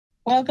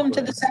Welcome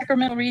to the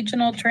Sacramento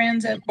Regional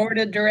Transit Board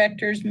of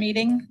Directors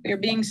meeting. We are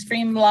being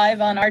streamed live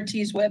on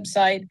RT's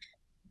website,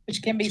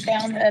 which can be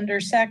found under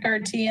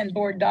SAC-RT and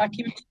board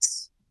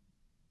documents.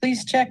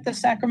 Please check the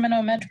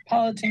Sacramento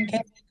Metropolitan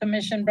Cable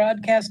Commission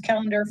broadcast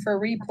calendar for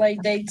replay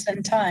dates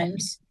and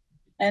times.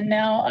 And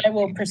now I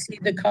will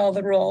proceed to call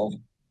the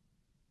roll.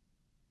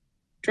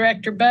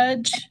 Director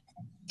Budge.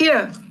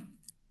 Here.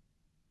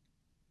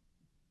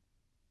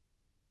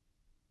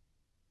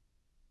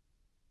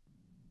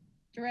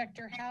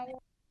 Director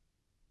Howell.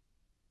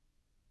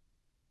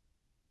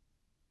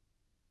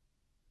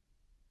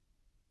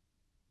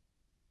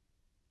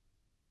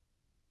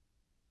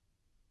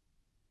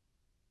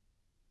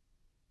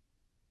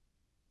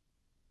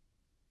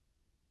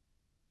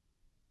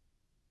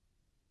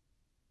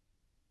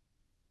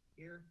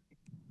 Here.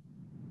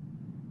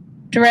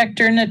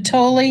 Director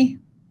Natoli.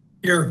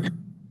 Here.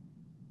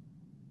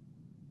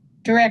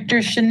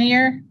 Director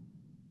Chenier.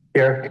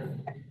 Here.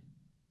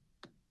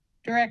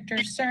 Director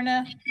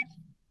Cerna.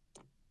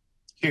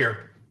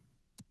 Here.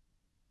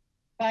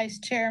 Vice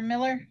Chair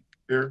Miller.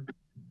 Here.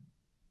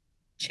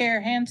 Chair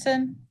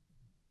Hansen.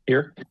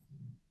 Here.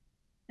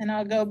 And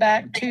I'll go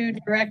back to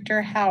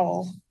Director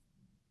Howell.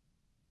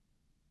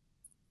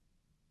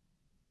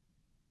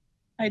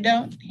 I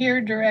don't hear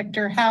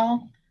Director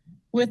Howell.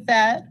 With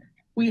that,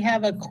 we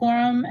have a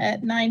quorum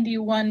at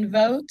 91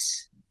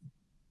 votes.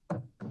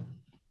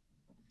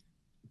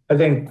 I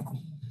think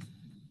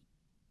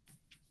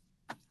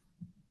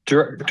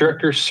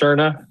Director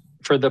Cerna,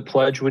 for the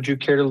pledge, would you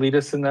care to lead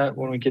us in that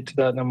when we get to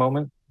that in a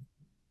moment?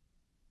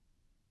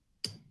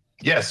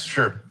 Yes,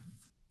 sure.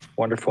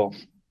 Wonderful.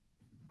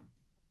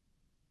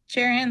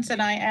 Chair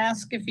Hansen, I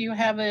ask if you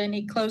have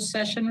any closed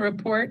session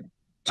report.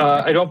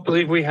 I don't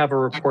believe we have a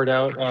report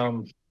out.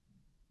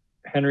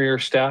 Henry or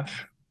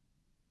staff?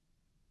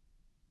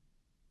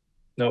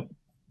 Nope.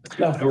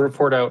 No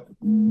report out.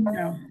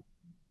 No.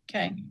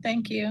 Okay,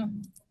 thank you.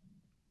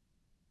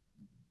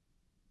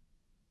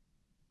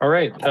 All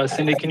right,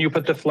 Cindy, can you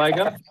put the flag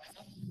up?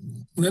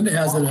 Linda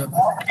has it up.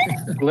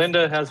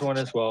 Linda has one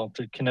as well.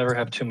 You can never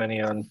have too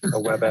many on a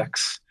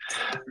WebEx.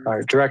 All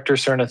right, Director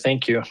Cerna,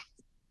 thank you.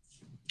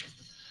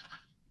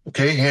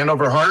 Okay, hand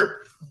over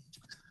heart.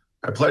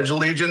 I pledge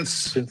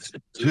allegiance to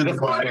the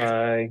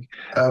flag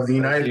of the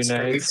United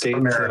States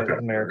of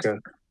America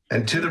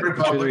and to the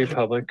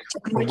republic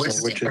for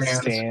which it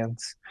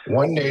stands,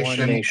 one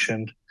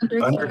nation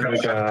under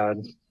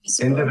God,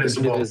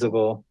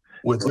 indivisible,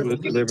 with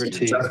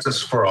liberty and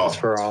justice for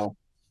all.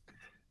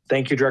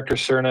 Thank you, Director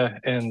Cerna.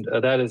 And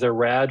that is a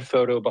rad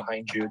photo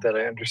behind you that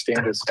I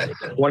understand is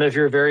one of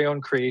your very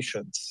own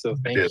creations. So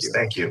thank you.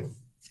 Thank you.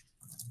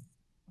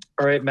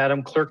 All right,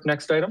 Madam Clerk,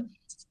 next item.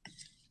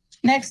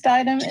 Next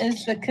item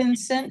is the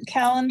consent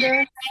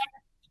calendar.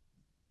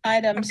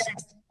 Items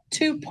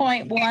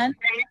 2.1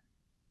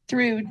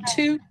 through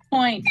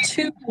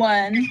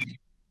 2.21.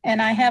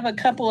 And I have a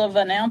couple of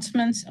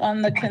announcements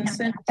on the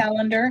consent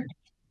calendar.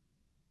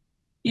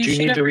 Do you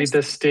need to read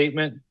the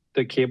statement,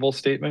 the cable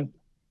statement?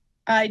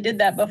 I did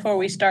that before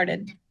we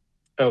started.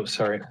 Oh,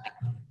 sorry.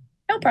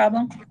 No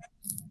problem.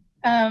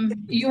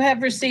 You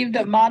have received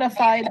a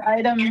modified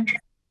item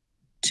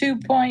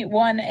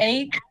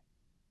 2.18.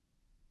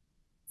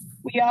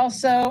 We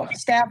also,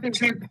 staff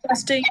is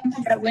requesting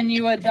that when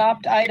you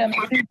adopt item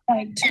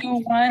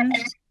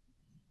 2.21,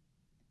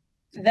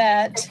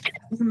 that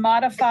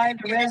modify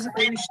the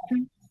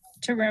resolution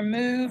to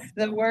remove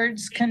the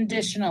words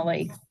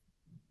conditionally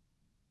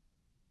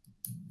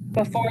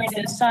before it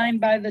is signed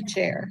by the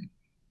chair.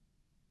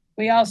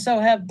 We also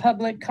have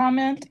public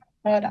comment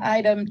on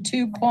item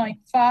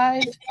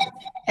 2.5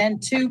 and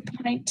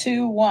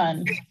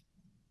 2.21.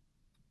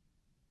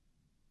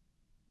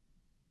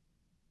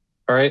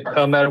 All right,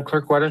 Madam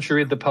Clerk, why don't you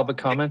read the public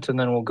comment and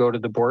then we'll go to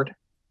the board.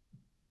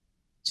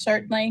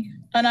 Certainly.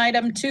 On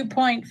item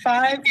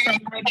 2.5 from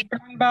Mike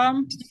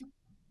Birnbaum.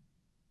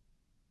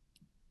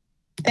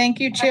 Thank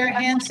you, Chair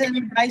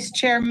Hansen, Vice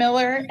Chair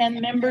Miller, and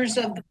members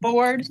of the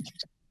board.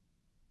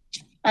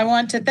 I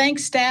want to thank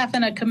staff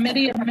and a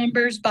committee of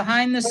members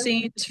behind the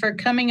scenes for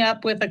coming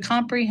up with a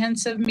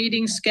comprehensive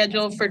meeting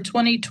schedule for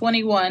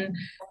 2021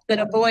 that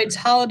avoids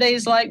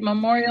holidays like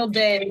Memorial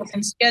Day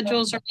and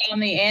schedules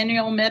around the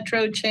annual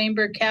Metro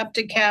Chamber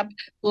cap-to-cap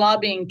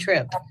lobbying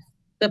trip.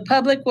 The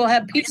public will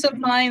have peace of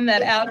mind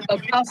that out of a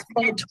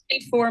possible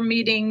 24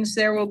 meetings,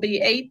 there will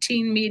be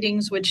 18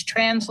 meetings, which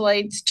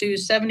translates to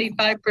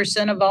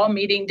 75% of all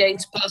meeting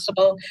dates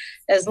possible,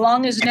 as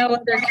long as no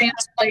other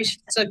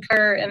cancellations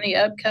occur in the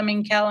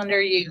upcoming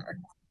calendar year.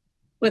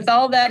 With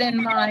all that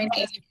in mind,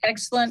 an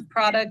excellent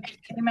product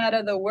came out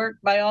of the work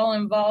by all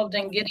involved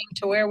in getting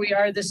to where we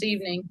are this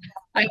evening.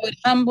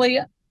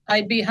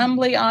 I'd be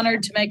humbly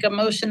honored to make a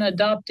motion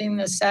adopting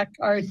the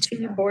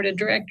SAC-RT Board of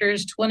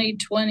Directors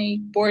 2020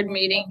 board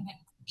meeting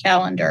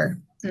calendar.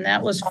 And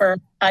that was for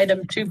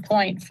item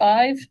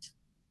 2.5.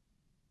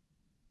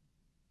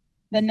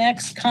 The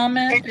next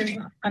comment is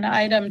on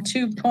item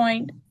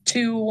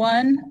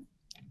 2.21.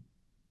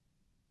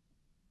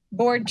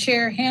 Board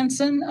Chair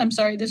Hansen, I'm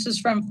sorry, this is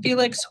from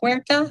Felix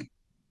Huerta.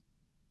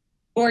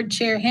 Board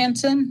Chair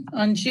Hansen,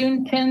 on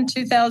June 10,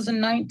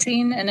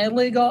 2019, an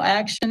illegal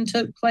action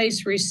took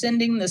place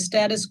rescinding the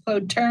status quo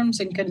terms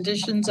and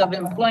conditions of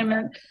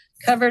employment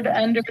covered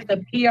under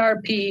the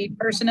PRP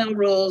personnel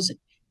rules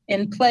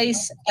in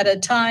place at a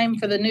time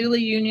for the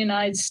newly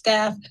unionized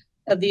staff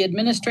of the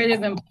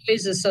Administrative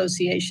Employees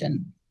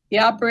Association. The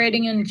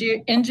Operating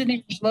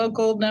Engineers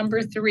Local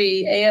Number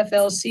 3,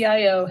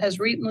 AFL-CIO, has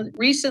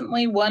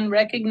recently won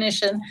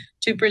recognition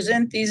to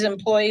present these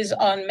employees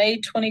on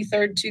May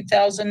 23,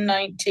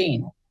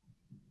 2019.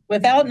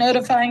 Without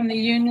notifying the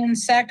union,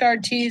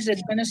 SAC-RT's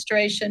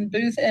administration,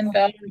 Booth and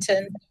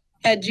Valentin,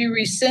 had you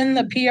rescind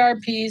the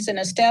PRPs and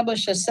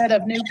establish a set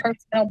of new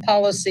personnel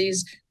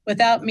policies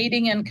without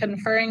meeting and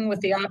conferring with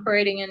the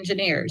operating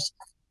engineers.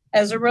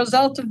 As a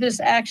result of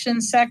this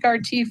action,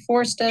 SAC-RT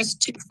forced us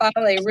to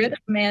file a writ of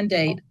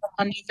mandate.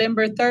 On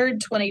November 3rd,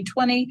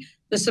 2020,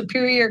 the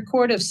Superior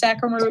Court of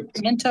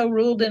Sacramento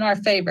ruled in our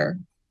favor.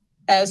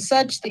 As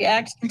such, the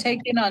action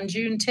taken on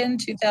June 10,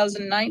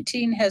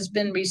 2019 has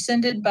been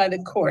rescinded by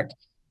the court.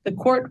 The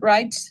court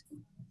writes,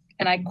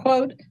 and I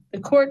quote, "The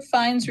court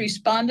finds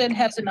respondent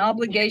has an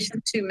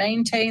obligation to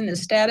maintain the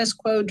status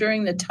quo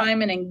during the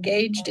time and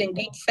engaged in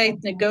good faith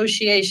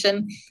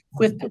negotiation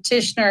with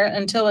petitioner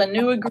until a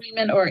new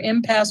agreement or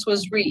impasse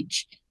was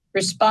reached.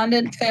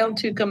 Respondent failed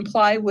to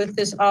comply with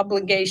this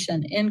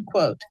obligation," end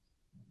quote.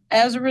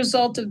 As a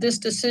result of this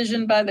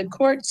decision by the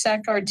court,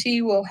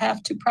 SAC-RT will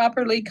have to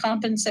properly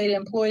compensate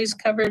employees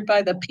covered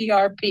by the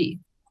PRP.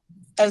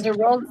 As a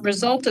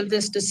result of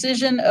this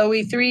decision,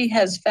 OE3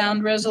 has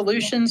found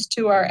resolutions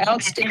to our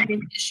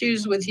outstanding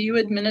issues with you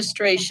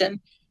administration,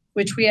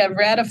 which we have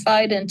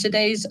ratified in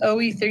today's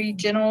OE3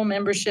 general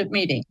membership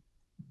meeting.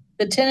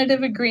 The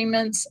tentative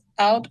agreements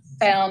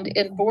found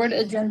in board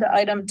agenda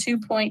item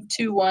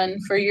 2.21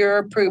 for your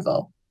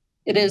approval.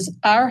 It is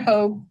our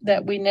hope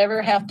that we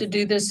never have to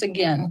do this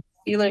again.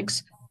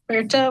 Felix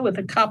Berta with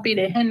a copy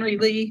to Henry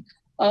Lee.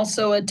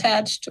 Also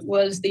attached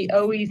was the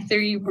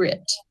OE3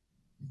 writ.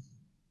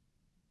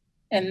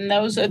 And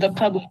those are the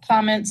public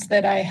comments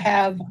that I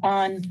have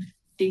on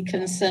the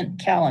consent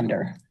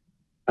calendar.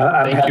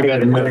 I'm happy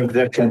to move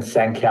the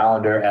consent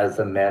calendar as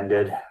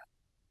amended.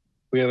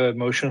 We have a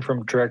motion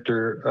from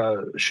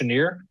Director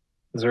Chenier.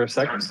 Is there a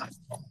second?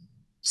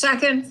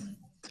 Second.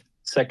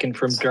 Second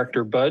from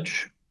Director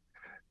Budge.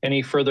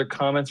 Any further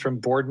comments from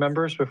board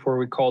members before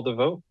we call the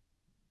vote?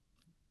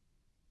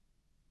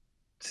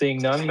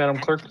 Seeing none, Madam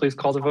Clerk, please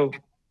call the vote.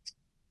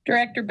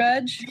 Director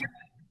Budge?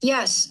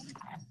 Yes.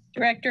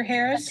 Director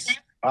Harris?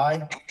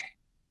 Aye.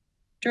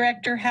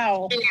 Director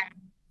Howell?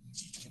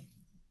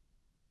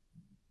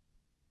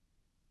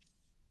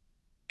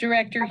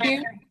 Director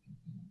Hugh?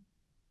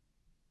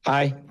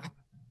 Aye.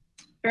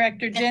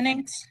 Director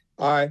Jennings?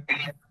 Aye.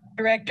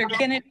 Director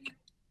Kennedy?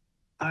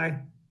 Aye.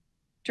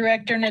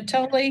 Director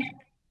Natoli?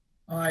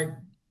 Aye.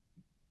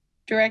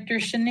 Director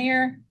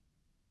Chenier?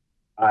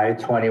 Aye,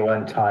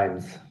 21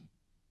 times.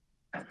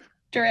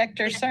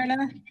 Director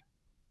Cerna?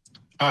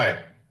 Aye.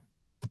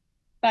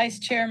 Vice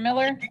Chair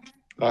Miller?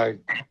 Aye.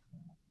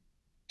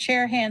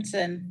 Chair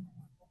Hansen?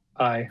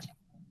 Aye.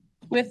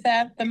 With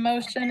that, the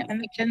motion and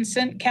the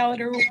consent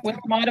calendar with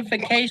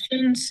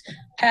modifications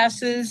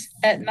passes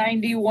at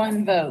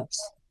 91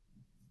 votes.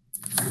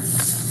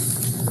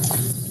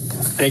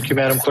 Thank you,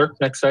 Madam Clerk.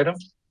 Next item.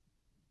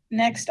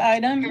 Next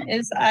item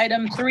is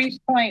item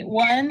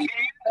 3.1,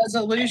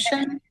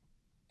 resolution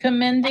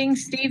commending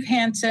Steve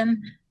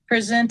Hansen,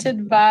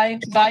 presented by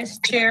Vice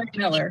Chair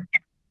Miller.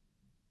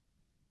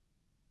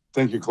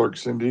 Thank you, Clerk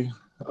Cindy.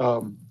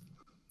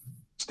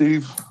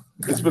 Steve,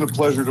 it's been a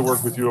pleasure to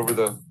work with you over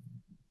the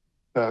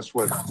past,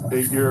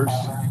 8 years?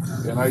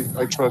 And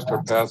I trust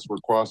our paths will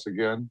cross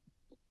again.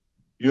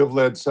 You have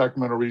led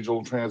Sacramento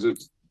Regional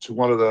Transit to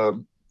one of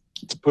the,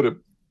 to put it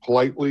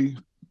politely,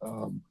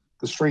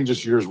 the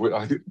strangest years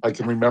I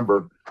can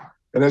remember.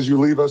 And as you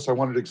leave us, I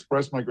wanted to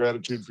express my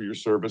gratitude for your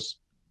service.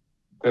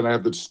 And I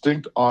have the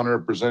distinct honor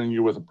of presenting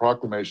you with a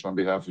proclamation on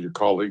behalf of your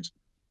colleagues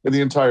and the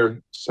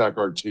entire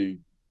SAC-RT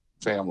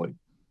family.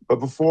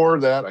 But before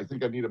that, I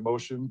think I need a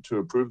motion to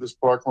approve this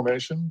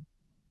proclamation.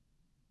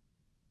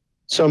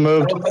 So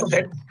moved.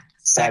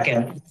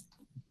 Second.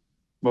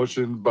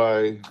 Motion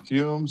by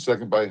Hume,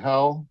 second by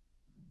Howell.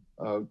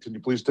 Can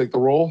you please take the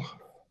roll?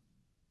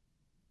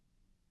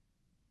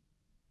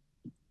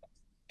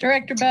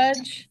 Director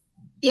Budge?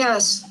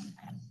 Yes.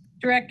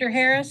 Director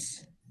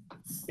Harris?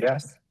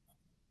 Yes.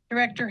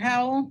 Director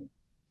Howell?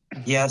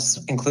 Yes,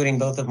 including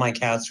both of my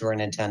cats who are in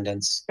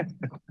attendance.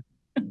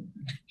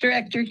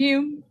 Director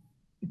Hume?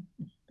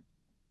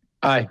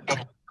 Aye.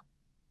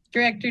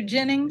 Director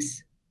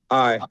Jennings?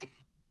 Aye.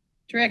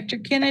 Director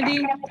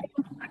Kennedy?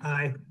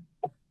 Aye.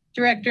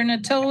 Director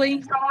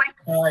Natoli?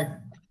 Aye.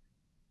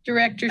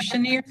 Director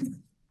Chenier?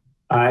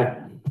 Aye.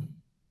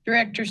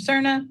 Director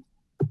Cerna?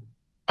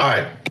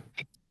 Aye.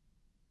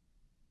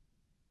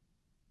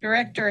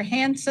 Director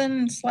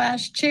Hansen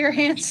 / Chair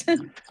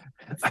Hansen?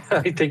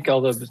 I think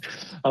I'll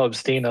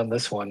abstain on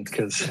this one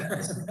because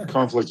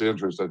Conflict of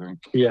interest, I think.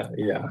 yeah.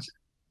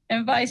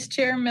 And Vice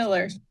Chair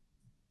Miller?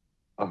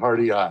 A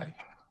hearty aye.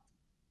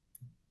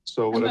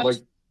 So what I'd like,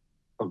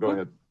 oh, go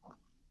ahead.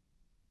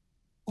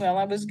 Well,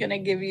 I was going to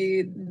give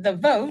you the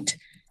vote,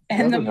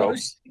 and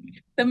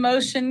the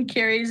motion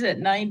carries at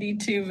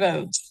 92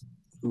 votes.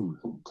 Ooh,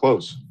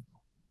 close.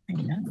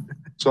 Yeah.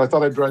 So I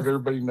thought I'd drive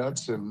everybody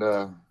nuts and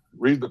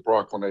read the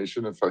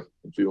proclamation if I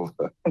feel.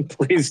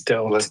 Please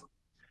don't.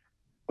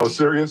 Oh,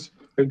 serious?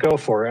 Go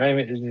for it. I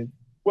mean,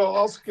 well,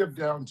 I'll skip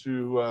down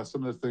to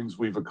some of the things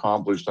we've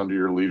accomplished under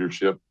your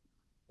leadership.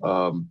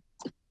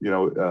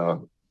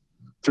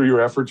 Through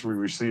your efforts, we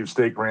received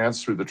state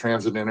grants through the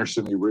Transit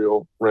Intercity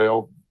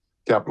Rail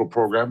Capital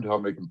Program to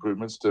help make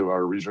improvements to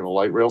our regional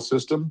light rail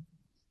system.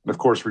 And of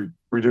course,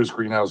 reduce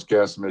greenhouse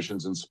gas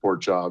emissions and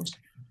support jobs.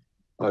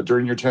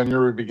 During your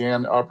tenure, we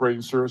began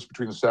operating service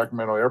between the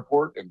Sacramento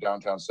Airport and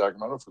downtown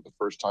Sacramento for the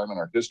first time in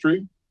our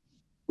history.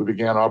 We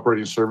began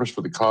operating service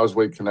for the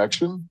Causeway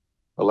Connection,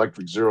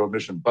 electric zero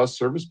emission bus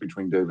service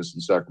between Davis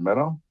and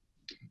Sacramento.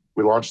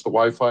 We launched the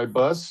Wi-Fi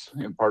bus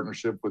in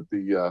partnership with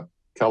the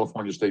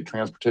California State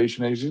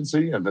Transportation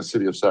Agency and the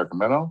city of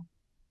Sacramento.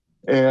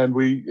 And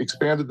we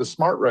expanded the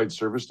Smart Ride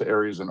service to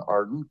areas in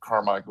Arden,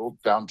 Carmichael,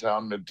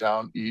 downtown,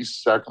 Midtown,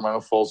 East,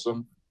 Sacramento,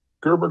 Folsom,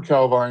 Gerber,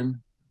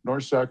 Calvine,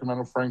 North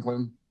Sacramento,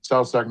 Franklin,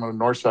 South Sacramento,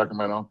 North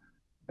Sacramento,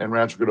 and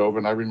Rancho Cordova.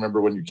 And I remember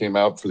when you came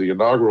out for the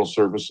inaugural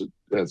service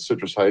at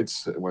Citrus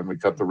Heights, when we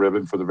cut the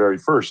ribbon for the very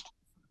first,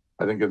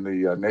 I think in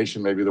the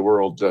nation, maybe the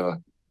world,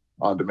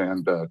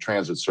 on-demand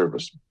transit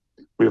service.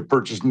 We have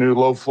purchased new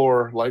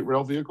low-floor light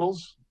rail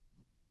vehicles.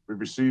 We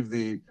received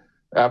the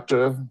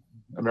APTA,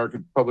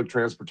 American Public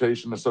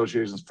Transportation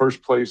Association's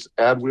first place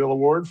Ad Wheel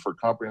Award for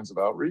comprehensive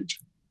outreach.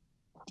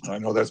 I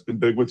know that's been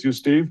big with you,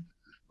 Steve.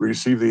 We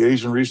received the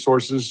Asian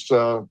Resources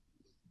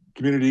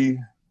Community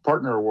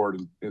Partner Award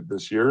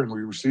this year, and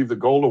we received the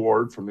Gold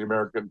Award from the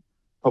American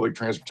Public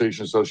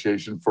Transportation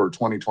Association for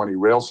 2020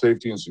 Rail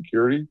Safety and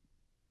Security.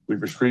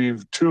 We've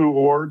received 2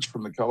 awards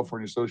from the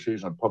California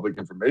Association of Public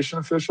Information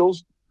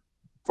Officials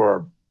for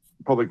our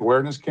public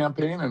awareness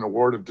campaign, and an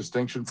award of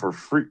distinction for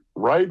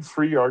Ride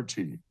Free RT.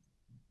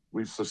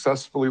 We've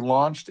successfully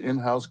launched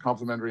in-house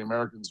Complimentary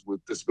Americans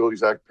with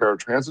Disabilities Act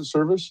paratransit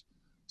service,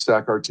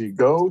 SAC-RT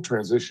Go,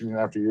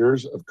 transitioning after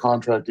years of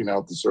contracting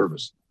out the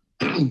service.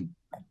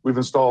 We've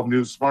installed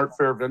new smart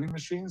fare vending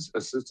machines,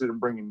 assisted in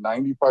bringing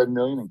 $95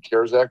 million in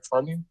CARES Act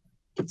funding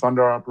to fund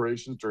our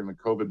operations during the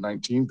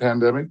COVID-19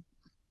 pandemic.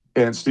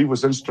 And Steve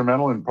was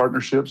instrumental in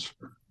partnerships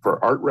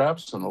for art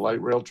wraps and the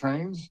light rail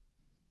trains,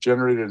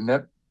 generated a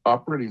net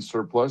operating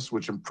surplus,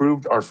 which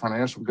improved our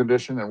financial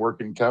condition and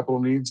working capital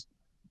needs.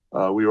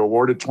 We were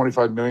awarded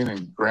 $25 million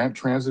in grant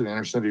transit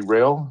and intercity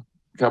rail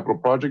capital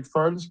project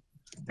funds.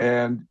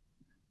 And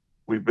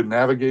we've been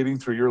navigating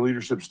through your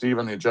leadership, Steve,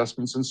 on the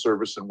adjustments in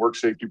service and work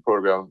safety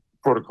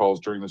protocols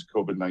during this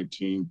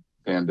COVID-19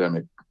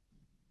 pandemic.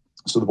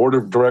 So the board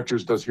of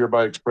directors does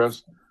hereby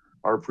express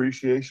our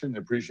appreciation, the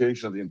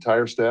appreciation of the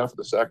entire staff of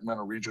the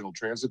Sacramento Regional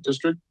Transit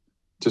District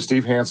to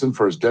Steve Hansen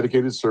for his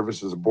dedicated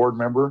service as a board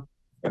member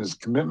and his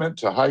commitment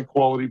to high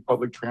quality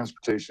public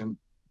transportation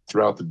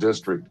throughout the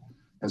district.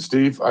 And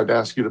Steve, I'd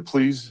ask you to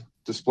please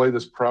display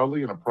this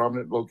proudly in a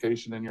prominent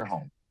location in your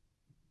home.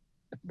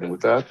 And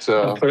with that,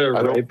 I'll put it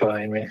right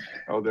behind me.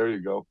 Oh, there you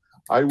go.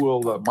 I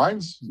will,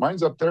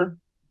 mine's up there.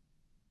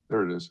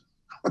 There it is.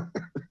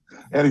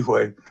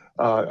 Anyway,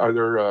 are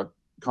there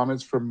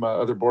comments from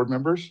other board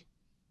members?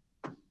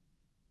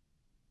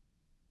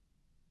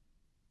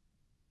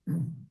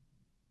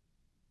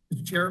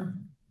 Mr. Chair,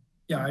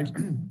 yeah,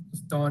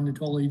 Don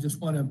Natoli,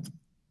 just want to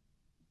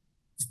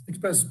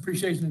express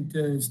appreciation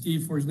to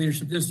Steve for his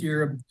leadership this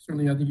year.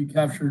 Certainly, I think you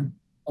captured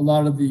a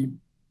lot of the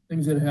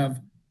things that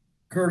have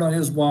occurred on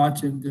his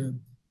watch, and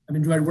I've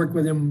enjoyed working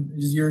with him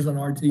his years on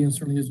RT and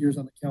certainly his years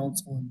on the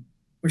council, and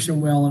wish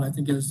him well. And I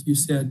think, as you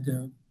said,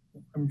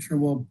 I'm sure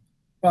we'll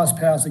cross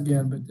paths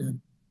again, but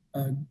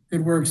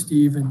good work,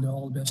 Steve, and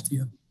all the best to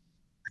you.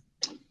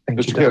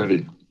 Mr.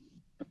 Kennedy.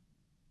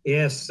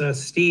 Yes,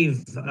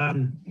 Steve,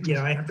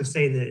 I have to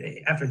say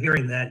that after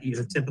hearing that,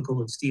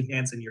 typical of Steve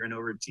Hansen, you're an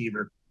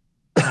overachiever.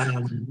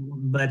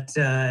 But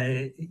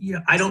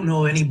I don't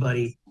know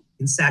anybody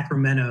in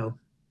Sacramento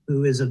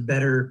who is a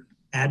better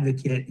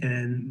advocate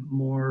and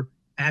more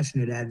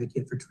passionate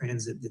advocate for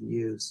transit than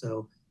you.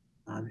 So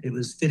it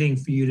was fitting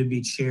for you to be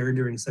chair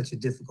during such a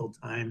difficult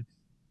time.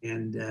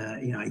 And,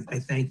 I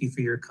thank you for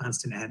your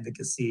constant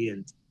advocacy,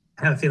 and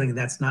I have a feeling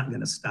that's not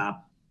going to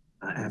stop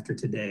after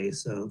today.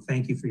 So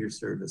thank you for your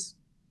service.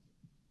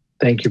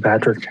 Thank you,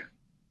 Patrick.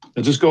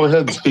 And just go ahead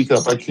and speak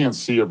up. I can't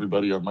see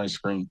everybody on my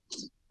screen.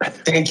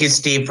 Thank you,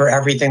 Steve, for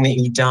everything that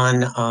you've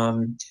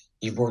done.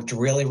 You've worked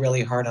really,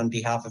 really hard on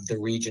behalf of the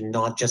region,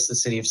 not just the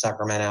city of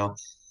Sacramento.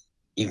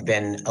 You've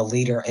been a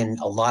leader in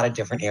a lot of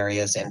different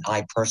areas, and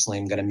I personally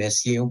am going to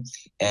miss you.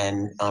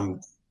 And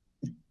I'm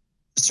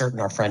certain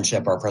our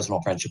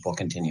personal friendship will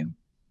continue.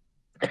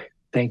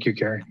 Thank you,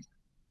 Gary.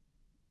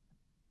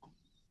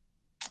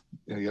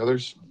 Any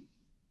others?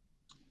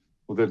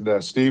 Well,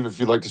 then, Steve, if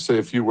you'd like to say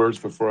a few words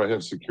before I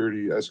have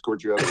security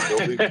escort you out of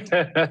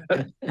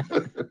the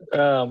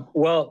building.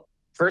 Well,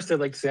 first, I'd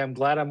like to say I'm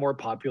glad I'm more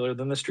popular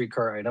than the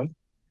streetcar item.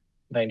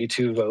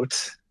 92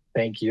 votes.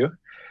 Thank you.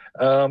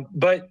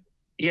 But,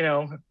 you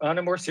know, on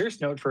a more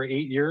serious note, for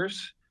 8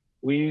 years,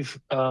 we've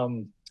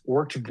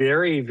worked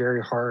very,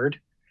 very hard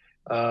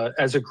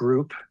as a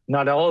group.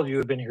 Not all of you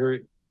have been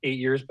here 8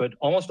 years, but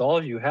almost all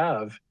of you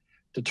have,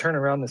 to turn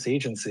around this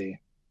agency.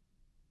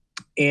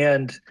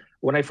 And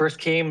when I first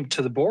came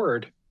to the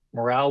board,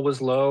 morale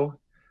was low,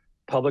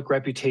 public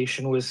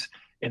reputation was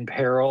in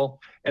peril,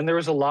 and there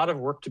was a lot of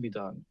work to be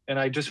done. And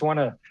I just want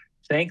to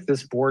thank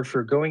this board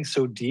for going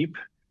so deep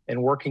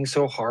and working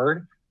so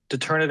hard to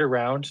turn it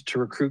around, to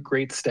recruit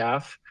great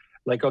staff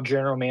like our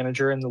general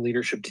manager and the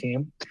leadership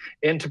team,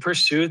 and to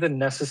pursue the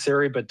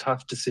necessary but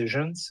tough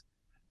decisions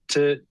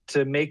to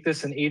make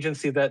this an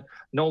agency that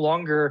no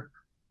longer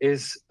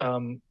is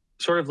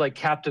sort of like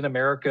Captain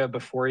America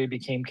before he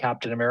became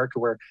Captain America,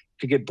 where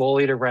he could get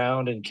bullied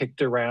around and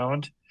kicked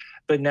around.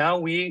 But now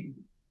we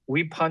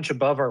punch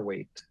above our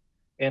weight.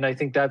 And I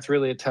think that's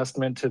really a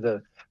testament to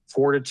the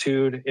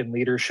fortitude and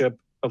leadership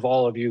of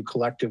all of you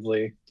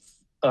collectively.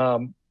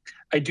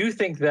 I do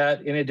think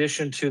that in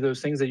addition to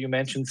those things that you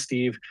mentioned,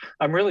 Steve,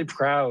 I'm really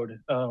proud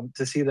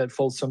to see that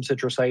Folsom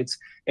Citrus Heights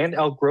and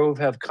Elk Grove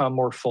have come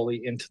more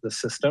fully into the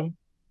system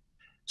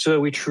so that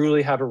we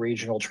truly have a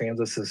regional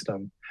transit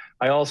system.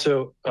 I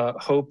also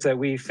hope that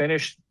we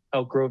finish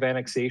Elk Grove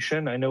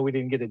annexation. I know we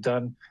didn't get it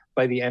done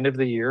by the end of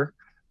the year,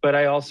 but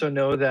I also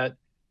know that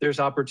there's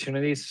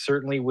opportunities,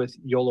 certainly with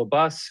YOLO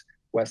Bus,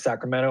 West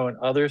Sacramento, and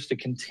others, to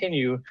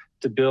continue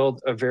to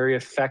build a very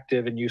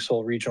effective and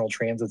useful regional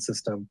transit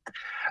system.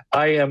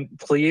 I am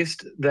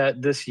pleased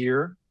that this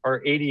year,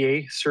 our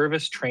ADA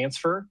service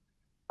transfer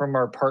from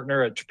our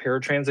partner at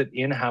Paratransit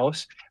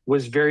in-house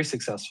was very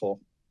successful.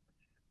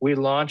 We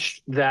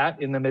launched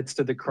that in the midst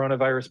of the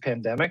coronavirus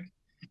pandemic,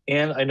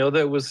 and I know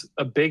that it was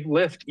a big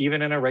lift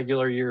even in a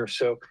regular year.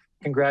 So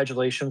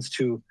congratulations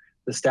to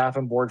the staff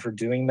and board for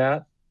doing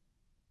that.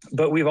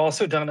 But we've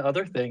also done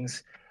other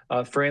things.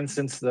 For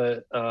instance,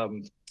 the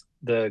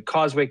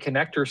Causeway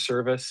Connector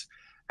service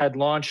had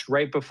launched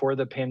right before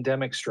the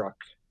pandemic struck.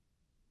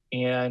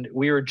 And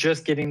we were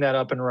just getting that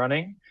up and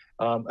running,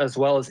 as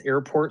well as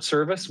airport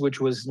service, which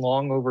was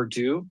long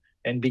overdue,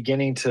 and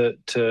beginning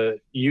to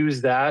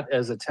use that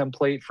as a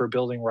template for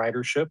building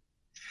ridership.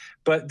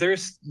 But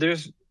there's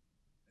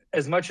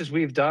as much as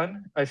we've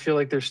done, I feel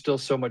like there's still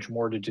so much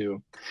more to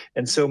do.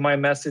 And so my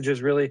message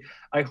is really,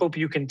 I hope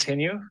you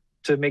continue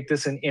to make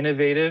this an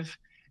innovative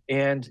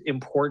and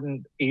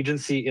important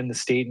agency in the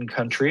state and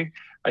country.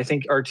 I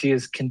think RT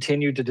has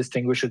continued to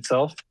distinguish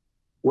itself,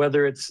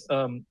 whether it's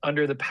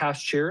under the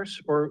past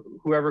chairs or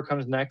whoever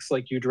comes next,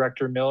 like you,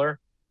 Director Miller,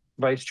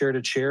 Vice Chair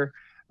to Chair.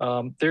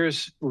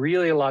 There's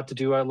really a lot to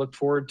do. I look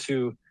forward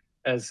to,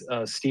 as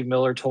Steve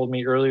Miller told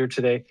me earlier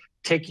today,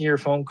 taking your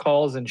phone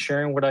calls and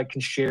sharing what I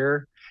can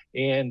share.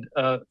 And,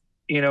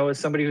 you know, as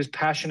somebody who's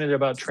passionate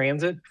about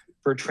transit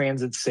for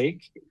transit's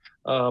sake,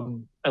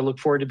 I look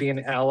forward to being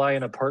an ally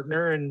and a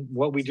partner in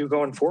what we do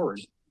going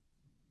forward.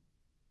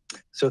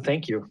 So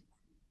thank you.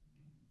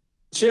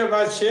 Chair,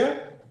 Vice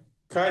Chair,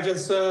 can I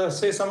just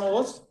say some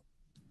words?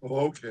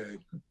 Okay.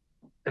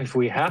 If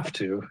we have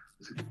to.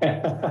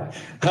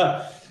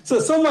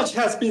 So much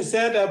has been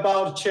said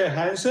about Chair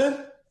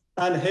Hansen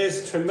and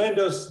his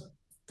tremendous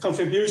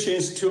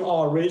contributions to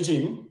our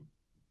region.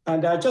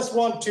 And I just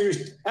want to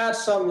add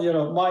some,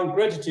 my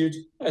gratitude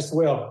as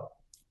well.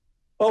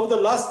 Over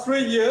the last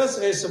 3 years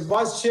as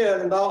Vice Chair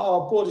and now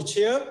our Board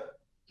Chair,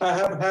 I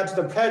have had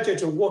the pleasure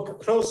to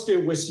work closely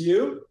with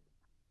you.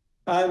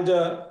 And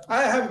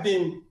I have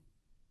been,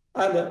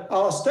 and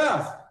our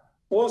staff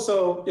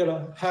also,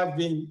 have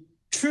been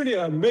truly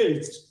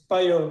amazed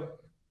by your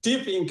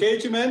deep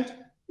engagement,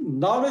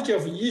 knowledge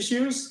of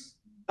issues,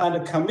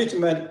 and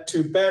commitment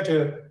to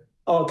better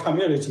our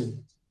community.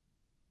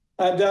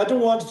 And I don't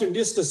want to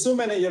list so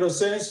many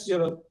things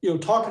you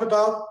talked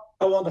about.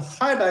 I want to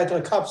highlight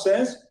a couple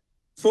things.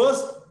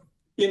 First,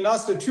 in the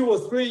last 2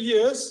 or 3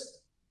 years,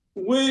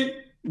 we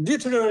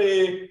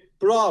literally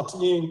brought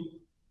in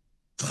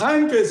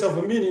hundreds of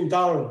 $1 million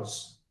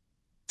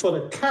for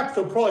the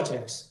capital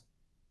projects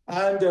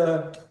and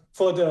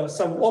for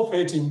some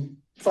operating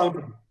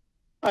funding.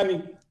 I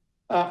mean,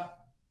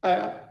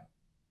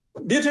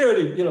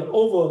 literally,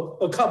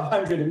 over a couple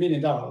 $100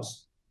 million.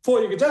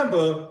 For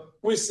example,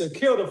 we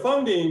secured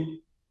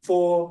funding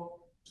for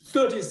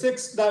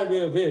 36 light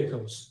rail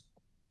vehicles.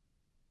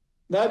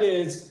 That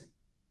is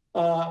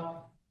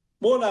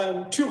more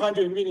than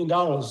 $200 million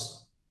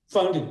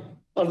funding,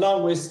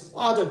 along with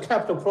other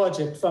capital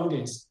project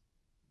fundings.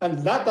 And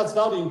that does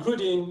not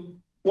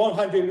including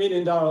 $100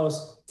 million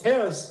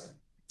CARES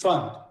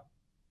fund.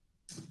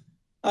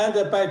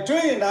 And by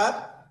doing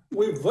that,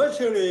 we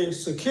virtually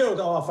secured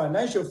our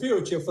financial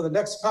future for the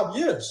next couple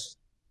years.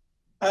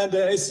 And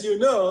as you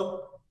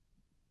know,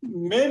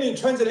 many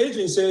transit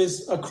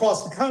agencies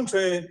across the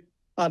country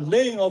are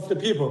laying off the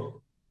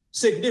people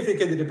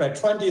significantly by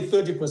 20,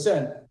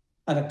 30%,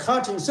 and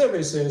cutting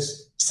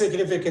services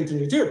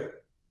significantly too.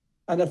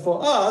 And for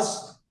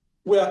us,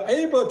 we are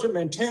able to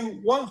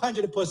maintain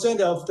 100%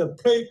 of the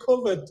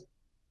pre-COVID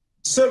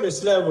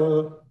service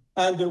level,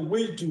 and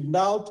we do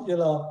not,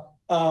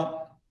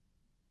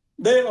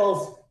 day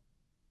of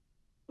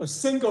a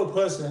single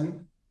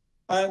person,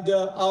 and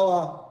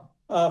our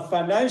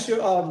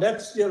financial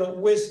next year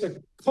with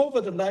the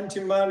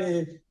COVID-19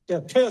 money,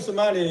 the CARES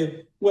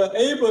money, we're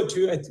able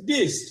to at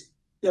least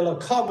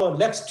cover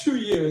next 2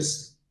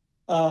 years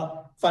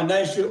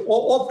financial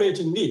or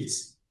operating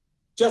needs.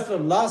 Just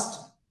last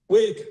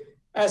week,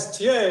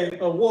 STA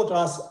awarded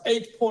us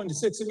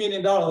 $8.6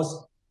 million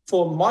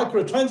for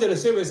microtransit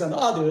service and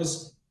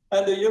others.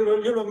 And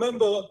you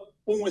remember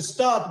when we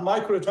started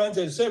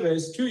microtransit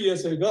service 2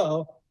 years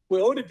ago,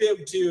 we only be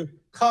able to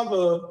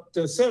cover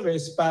the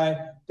service by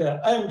the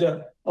end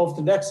of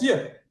the next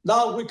year.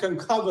 Now we can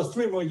cover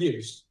 3 more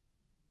years.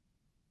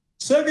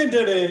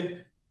 Secondly,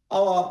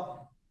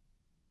 our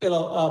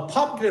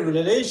public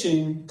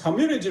relation,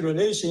 community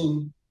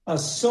relation are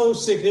so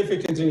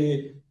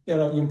significantly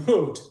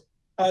improved.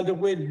 And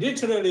we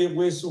literally,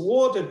 with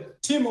all the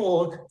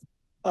teamwork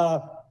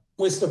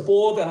with the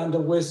board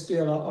and with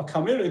the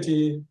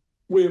community,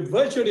 we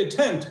virtually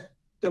turned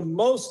the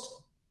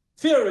most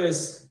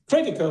furious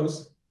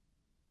criticals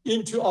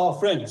into our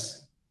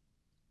friends.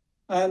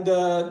 And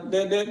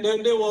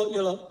there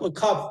were a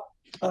couple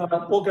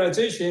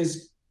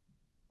organizations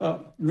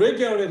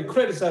regularly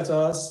criticize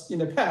us in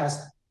the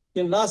past.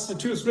 In the last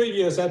 2-3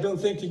 years, I don't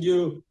think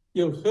you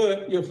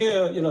heard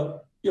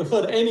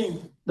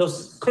any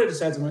those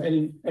criticism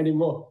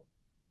anymore.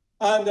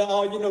 And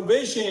our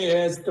innovation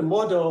is the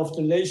model of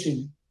the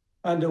nation,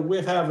 and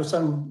we have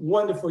some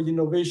wonderful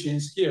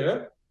innovations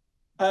here.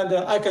 And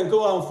I can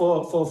go on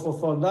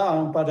for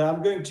long, but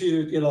I'm going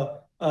to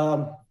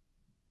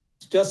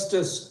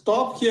just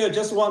stop here.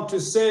 Just want to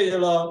say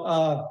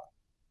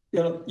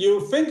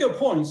your finger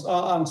points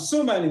are on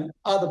so many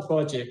other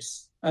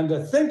projects. And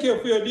thank you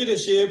for your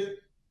leadership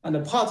and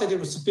the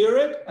positive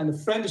spirit and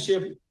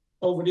friendship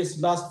over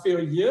these last few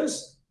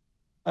years.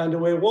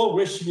 And we will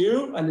wish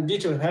you and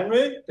Little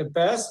Henry the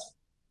best.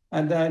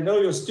 And I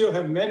know you still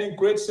have many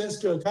great things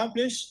to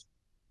accomplish.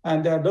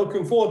 And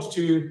looking forward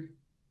to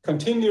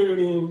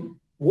continuing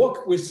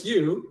work with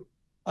you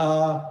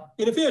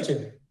in the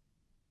future.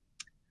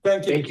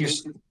 Thank you. Thank you.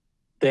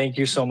 Thank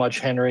you so much,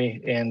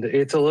 Henry. And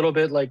it's a little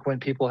bit like when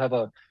people have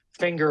a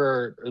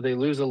finger or they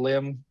lose a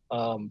limb,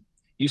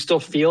 you still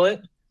feel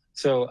it.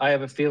 So I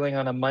have a feeling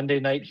on a Monday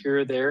night here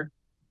or there,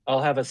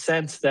 I'll have a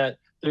sense that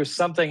there's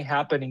something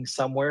happening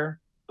somewhere,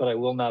 but I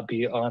will not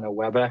be on a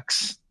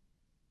WebEx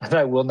and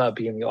I will not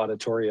be in the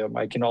auditorium.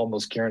 I can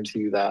almost guarantee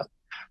you that.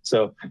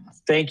 So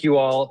thank you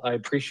all. I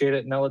appreciate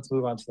it. Now let's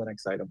move on to the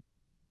next item.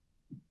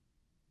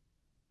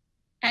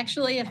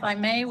 Actually, if I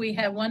may, we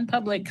have one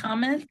public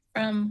comment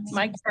from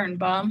Mike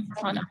Birnbaum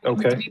on item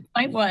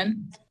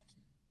 3.1.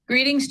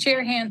 Greetings,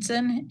 Chair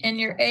Hansen. In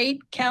your 8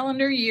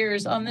 calendar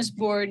years on this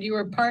board, you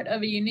were part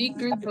of a unique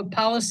group of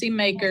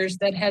policymakers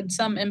that had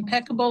some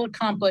impeccable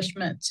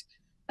accomplishments.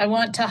 I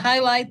want to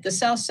highlight the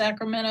South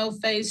Sacramento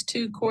Phase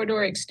 2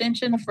 corridor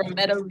extension from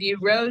Meadowview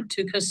Road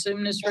to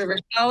Cosumnes River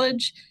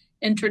College,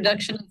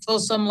 introduction of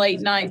Folsom late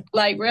night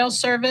light rail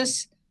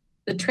service,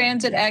 the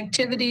transit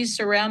activities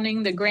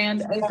surrounding the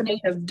grand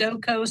opening of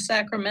DOCO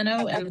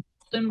Sacramento and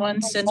Golden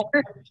One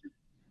Center,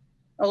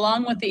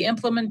 along with the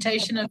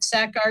implementation of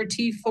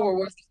SAC-RT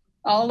Forward,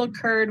 all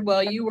occurred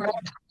while you were a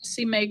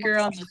policymaker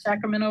on the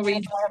Sacramento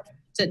Regional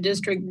Transit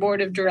District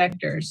Board of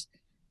Directors.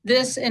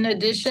 This, in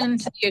addition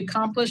to the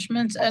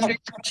accomplishments under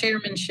your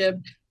chairmanship,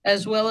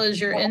 as well as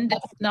your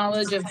in-depth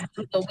knowledge of how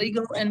the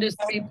legal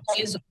industry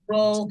plays a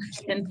role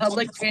in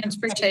public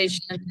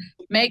transportation,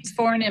 makes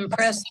for an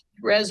impressive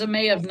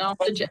resume of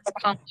knowledge and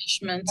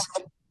accomplishments,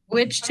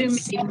 which to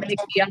me make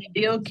the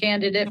ideal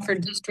candidate for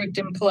district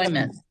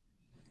employment.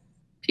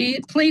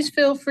 Please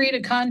feel free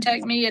to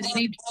contact me at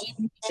any time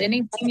with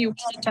anything you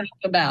want to talk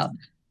about.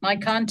 My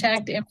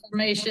contact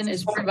information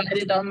is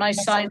provided on my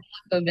sign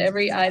of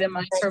every item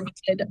I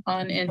provide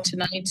on in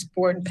tonight's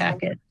board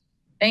packet.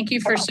 Thank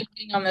you for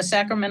serving on the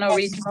Sacramento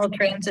Regional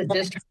Transit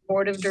District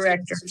Board of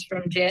Directors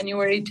from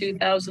January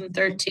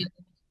 2013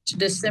 to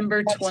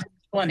December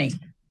 2020.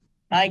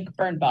 Mike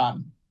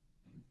Birnbaum.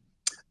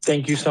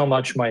 Thank you so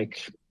much,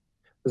 Mike. It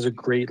was a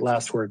great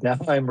last word. Now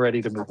I'm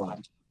ready to move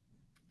on.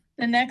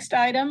 The next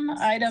item,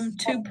 item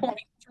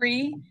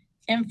 2.3,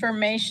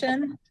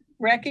 information,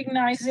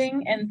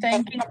 recognizing and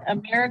thanking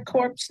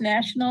AmeriCorps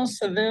National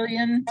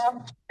Civilian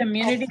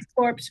Community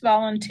Corps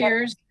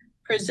volunteers,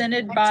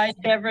 presented by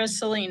Deborah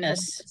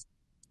Salinas.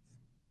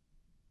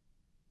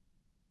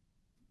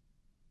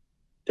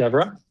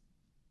 Deborah?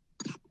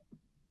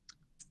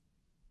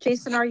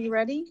 Jason, are you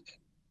ready?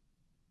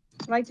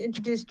 I'd like to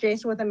introduce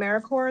Jason with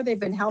AmeriCorps. They've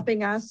been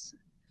helping us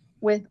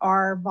with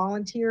our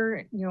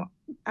volunteer,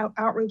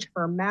 outreach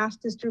for mass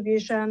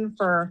distribution,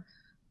 for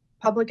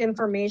public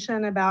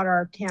information about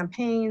our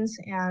campaigns,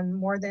 and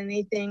more than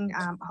anything,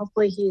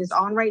 hopefully he is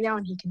on right now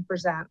and he can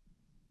present.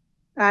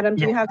 Adam,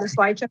 do you have the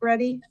slideshow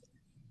ready?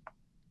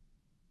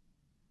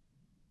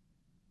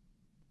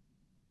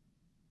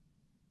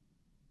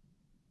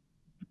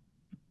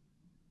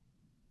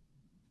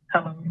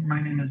 Hello, my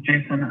name is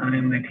Jason. I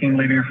am the team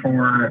leader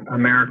for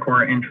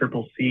AmeriCorps and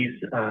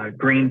CCC's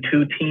Green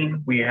 2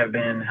 team. We have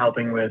been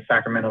helping with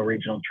Sacramento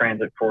Regional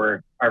Transit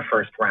for our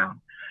first round.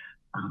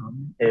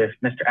 If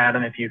Mr.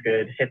 Adam, if you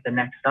could hit the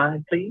next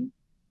slide, please.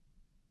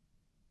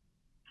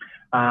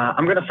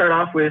 I'm going to start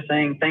off with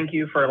saying thank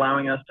you for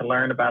allowing us to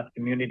learn about the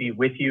community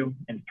with you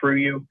and through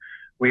you.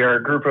 We are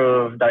a group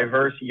of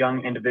diverse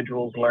young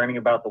individuals learning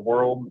about the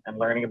world and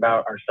learning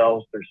about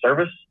ourselves through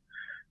service.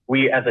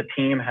 We as a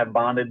team have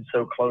bonded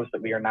so close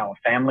that we are now a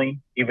family,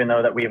 even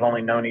though that we've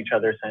only known each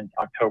other since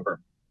October,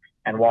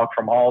 and walk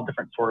from all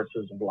different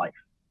sources of life.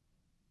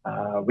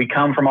 We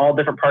come from all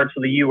different parts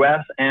of the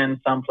US and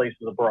some places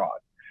abroad.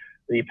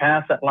 The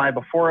paths that lie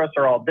before us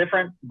are all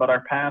different, but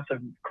our paths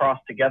have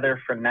crossed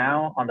together for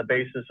now on the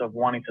basis of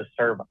wanting to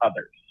serve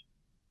others.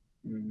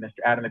 Mr.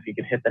 Adam, if you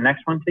could hit the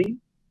next one, please.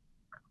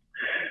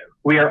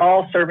 We are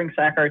all serving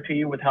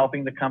SAC-RT with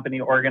helping the company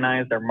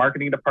organize their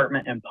marketing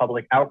department and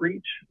public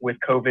outreach with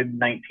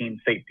COVID-19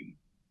 safety.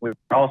 We're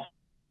also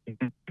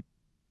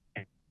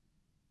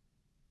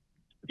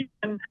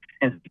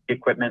and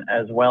equipment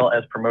as well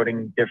as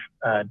promoting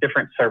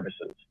different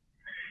services.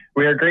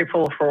 We are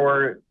grateful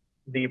for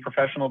the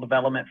professional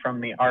development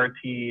from the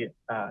RT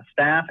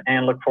staff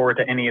and look forward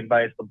to any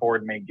advice the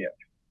board may give.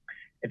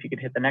 If you could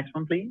hit the next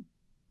one, please.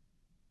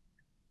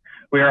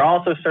 We are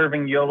also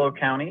serving Yolo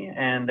County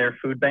and their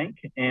food bank.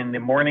 In the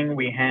morning,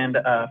 we hand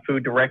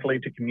food directly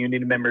to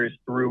community members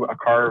through a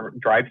car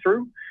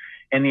drive-through.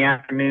 In the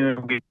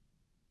afternoon, we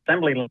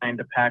assembly line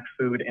to pack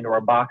food into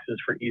our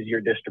boxes for easier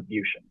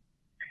distribution.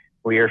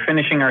 We are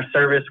finishing our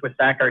service with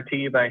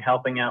SAC-RT by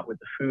helping out with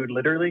the Food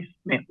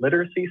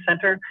Literacy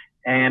Center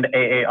and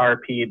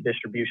AARP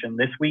distribution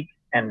this week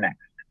and next.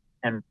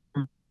 And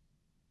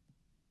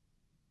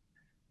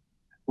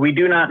we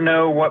do not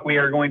know what we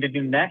are going to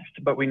do next,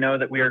 but we know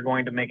that we are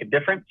going to make a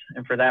difference.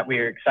 And for that, we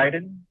are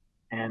excited.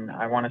 And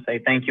I want to say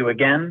thank you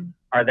again.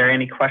 Are there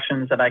any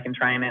questions that I can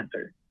try and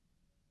answer?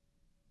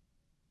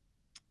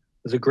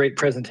 It was a great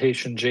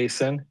presentation,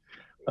 Jason.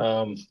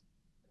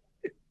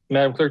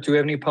 Madam Clerk, do we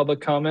have any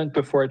public comment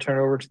before I turn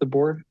it over to the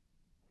board?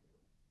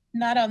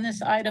 Not on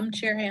this item,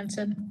 Chair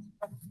Hansen.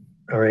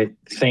 All right,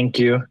 thank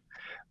you.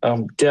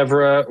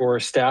 Deborah or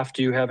staff,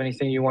 do you have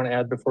anything you want to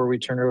add before we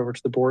turn it over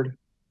to the board?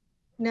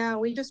 No,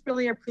 we just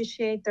really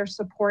appreciate their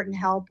support and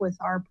help with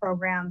our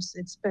programs.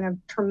 It's been a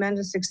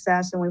tremendous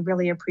success and we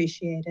really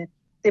appreciate it.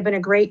 They've been a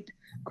great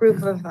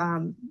group of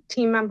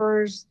team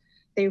members.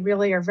 They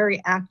really are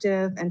very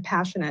active and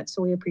passionate,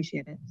 so we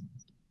appreciate it.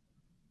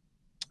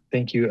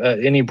 Thank you.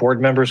 Any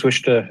board members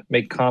wish to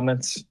make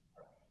comments?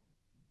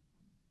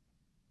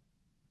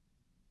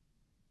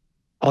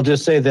 I'll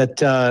just say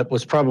that it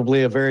was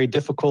probably a very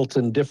difficult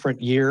and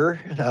different year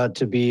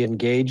to be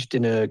engaged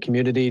in a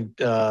community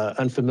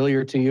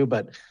unfamiliar to you,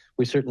 but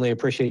we certainly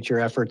appreciate your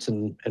efforts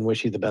and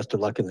wish you the best of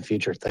luck in the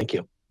future. Thank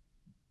you.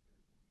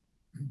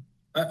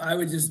 I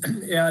would just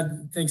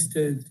add thanks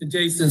to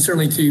Jason,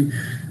 certainly to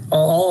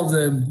all of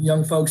the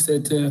young folks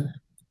that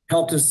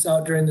helped us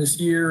out during this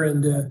year,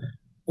 and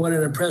what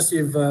an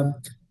impressive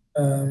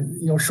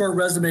short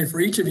resume for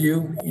each of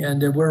you.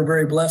 And we're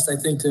very blessed, I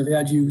think, to have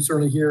had you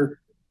certainly here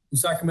in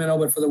Sacramento,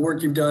 but for the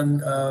work you've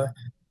done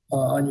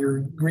on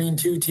your Green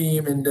 2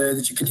 team and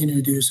that you continue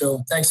to do.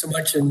 So thanks so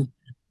much. And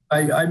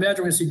I imagine we're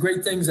going to see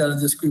great things out of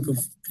this group of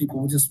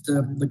people, just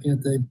looking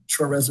at the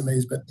short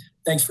resumes. But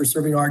thanks for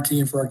serving our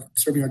team, for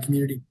serving our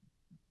community.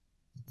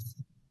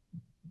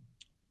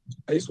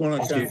 I just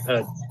want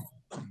to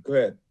go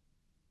ahead.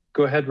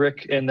 Go ahead,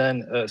 Rick, and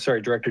then,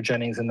 sorry, Director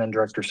Jennings, and then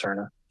Director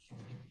Cerna.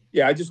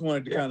 Yeah, I just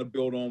wanted to kind of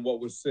build on what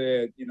was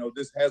said. You know,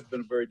 this has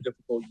been a very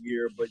difficult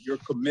year, but your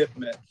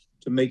commitment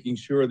to making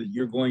sure that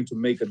you're going to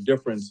make a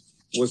difference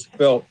was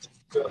felt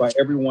by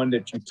everyone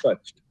that you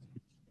touched.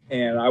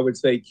 And I would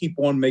say keep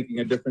on making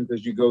a difference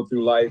as you go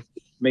through life,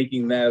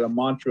 making that a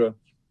mantra,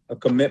 a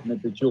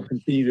commitment that you'll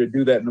continue to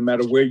do that no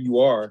matter where you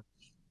are.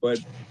 But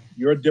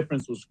your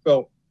difference was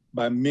felt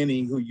by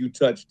many who you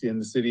touched in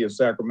the city of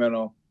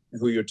Sacramento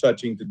and who you're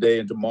touching today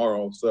and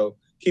tomorrow. So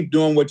keep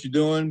doing what you're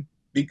doing.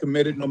 Be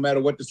committed no matter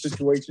what the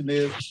situation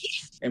is.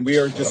 And we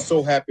are just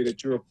so happy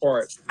that you're a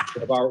part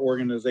of our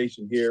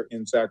organization here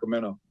in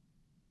Sacramento.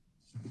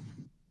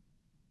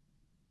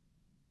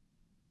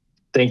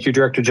 Thank you,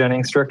 Director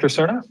Jennings. Director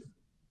Cerna?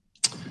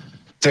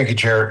 Thank you,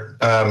 Chair.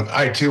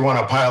 I too want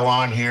to pile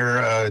on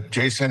here,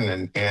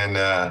 Jason,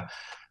 and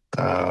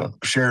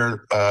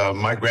share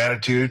my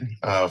gratitude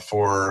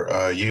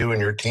for you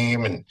and your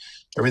team and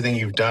everything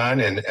you've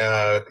done. And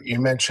you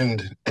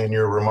mentioned in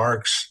your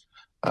remarks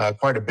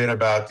quite a bit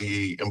about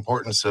the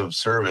importance of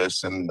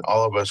service, and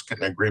all of us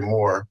couldn't agree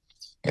more.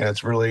 And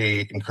it's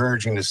really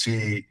encouraging to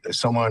see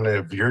someone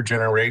of your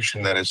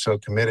generation that is so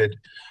committed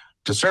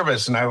to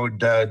service. And I would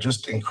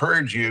just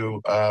encourage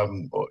you,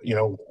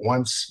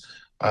 once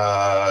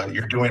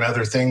you're doing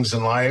other things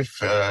in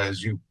life,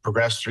 as you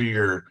progress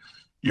through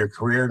your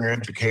career and your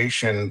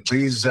education,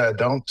 please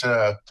don't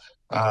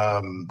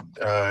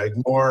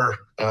ignore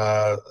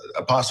a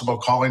possible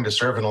calling to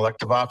serve an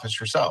elective office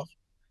yourself.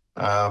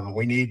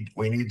 We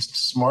need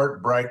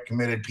smart, bright,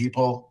 committed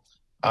people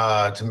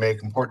to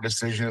make important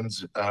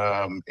decisions.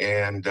 I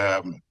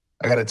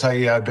got to tell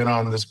you, I've been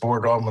on this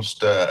board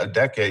almost a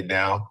decade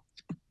now,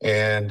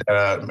 and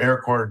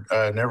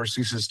AmeriCorps never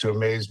ceases to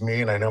amaze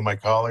me, and I know my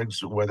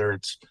colleagues, whether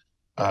it's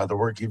the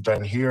work you've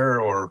done here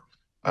or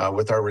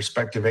with our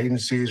respective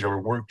agencies,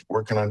 or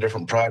working on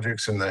different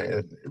projects in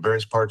the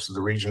various parts of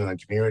the region and the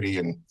community.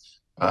 And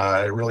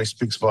it really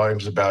speaks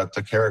volumes about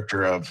the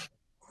character of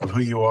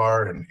who you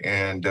are,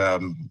 and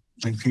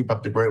please keep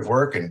up the great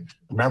work. And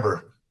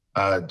remember,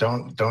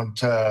 don't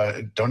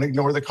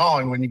ignore the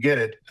calling when you get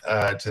it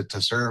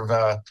to serve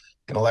an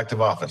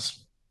elective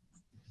office.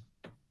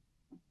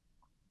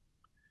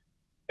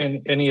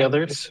 And any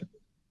others?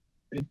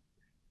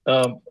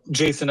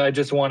 Jason, I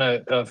just want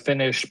to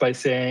finish by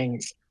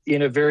saying,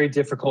 in a very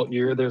difficult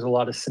year, there's a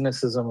lot of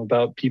cynicism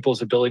about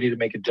people's ability to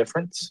make a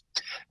difference.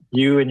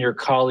 You and your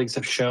colleagues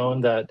have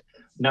shown that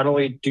not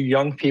only do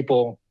young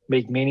people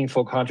make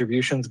meaningful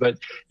contributions, but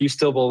you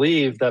still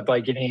believe that by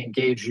getting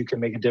engaged, you can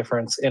make a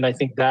difference. And I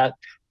think that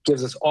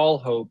gives us all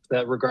hope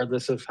that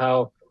regardless of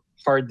how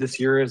hard this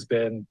year has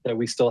been, that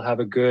we still have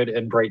a good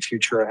and bright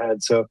future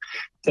ahead. So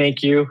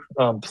thank you.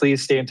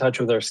 Please stay in touch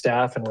with our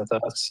staff and with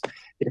us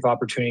if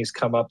opportunities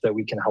come up that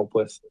we can help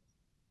with.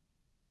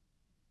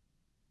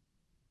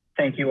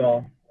 Thank you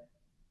all.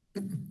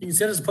 You can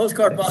send us a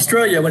postcard from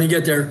Australia when you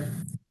get there.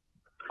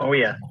 Oh,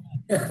 yeah.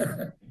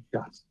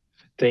 Yeah.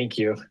 Thank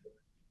you.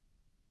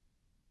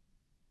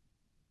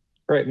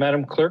 All right,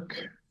 Madam Clerk.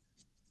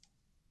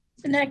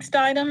 The next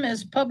item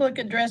is public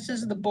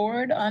addresses of the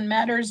board on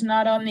matters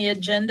not on the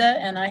agenda,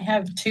 and I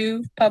have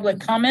 2 public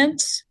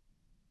comments.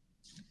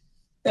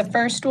 The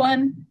first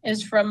one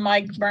is from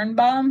Mike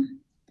Birnbaum.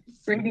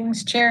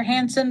 Greetings, Chair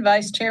Hansen,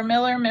 Vice Chair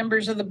Miller,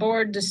 members of the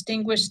board,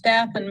 distinguished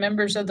staff, and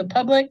members of the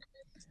public.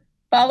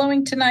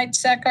 Following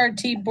tonight's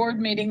SACRT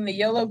board meeting, the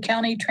Yolo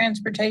County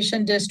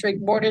Transportation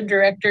District Board of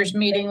Directors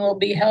meeting will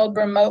be held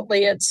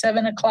remotely at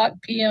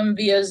 7:00 p.m.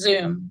 via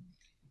Zoom.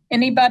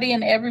 Anybody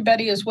and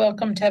everybody is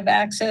welcome to have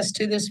access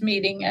to this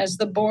meeting, as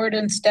the board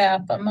and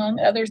staff, among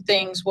other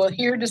things, will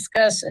hear,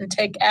 discuss, and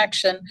take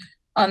action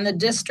on the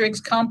district's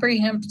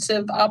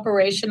comprehensive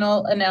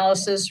operational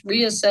analysis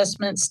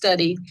reassessment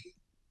study,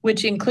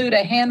 which include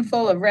a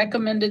handful of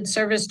recommended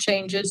service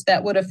changes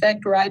that would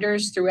affect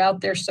riders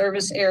throughout their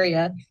service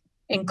area,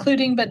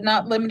 including but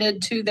not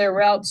limited to their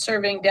routes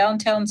serving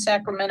downtown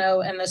Sacramento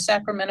and the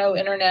Sacramento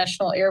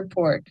International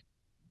Airport.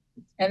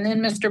 And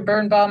then Mr.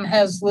 Birnbaum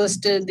has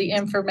listed the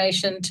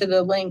information to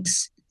the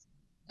links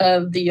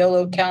of the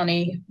Yolo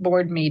County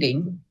board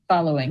meeting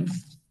following.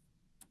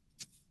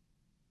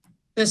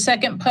 The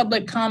second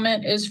public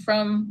comment is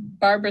from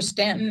Barbara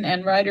Stanton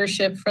and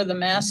Ridership for the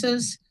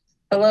Masses.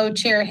 Hello,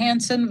 Chair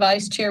Hansen,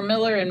 Vice Chair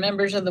Miller, and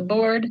members of the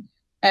board.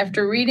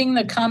 After reading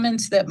the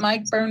comments that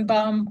Mike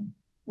Birnbaum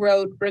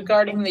wrote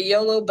regarding the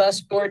YOLO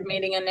bus board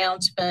meeting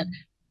announcement,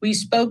 we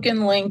spoke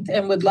in length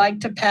and would like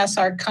to pass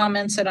our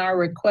comments and our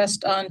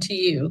request on to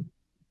you.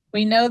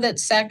 We know that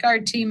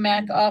SACRT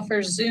MAC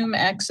offers Zoom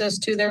access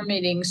to their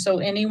meetings, so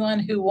anyone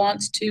who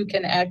wants to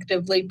can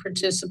actively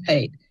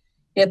participate.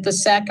 Yet the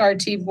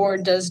SACRT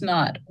board does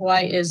not.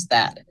 Why is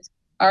that?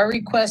 Our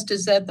request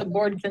is that the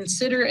board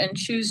consider and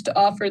choose to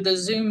offer the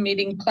Zoom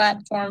meeting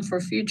platform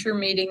for future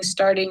meetings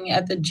starting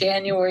at the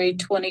January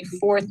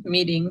 24th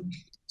meeting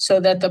so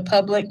that the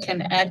public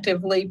can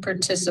actively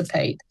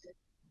participate.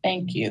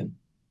 Thank you.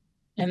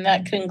 And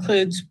that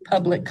concludes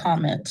public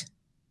comment.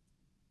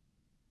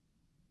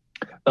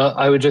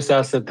 I would just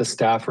ask that the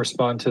staff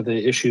respond to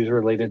the issues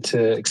related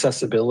to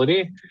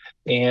accessibility,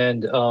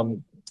 and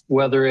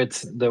whether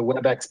it's the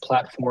WebEx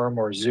platform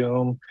or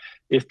Zoom,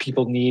 if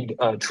people need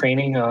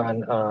training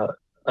on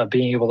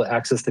being able to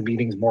access the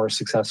meetings more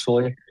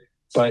successfully.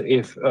 But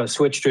if a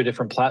switch to a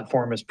different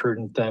platform is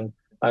prudent, then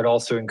I'd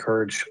also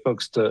encourage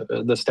folks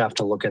the staff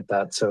to look at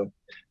that. So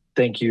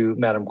thank you,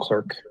 Madam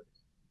Clerk.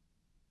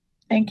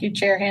 Thank you,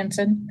 Chair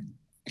Hansen.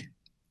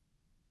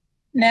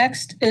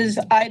 Next is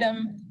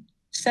item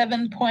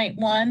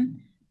 7.1,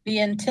 the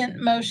intent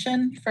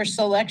motion for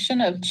selection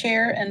of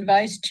chair and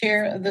vice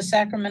chair of the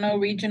Sacramento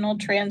Regional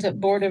Transit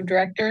Board of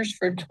Directors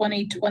for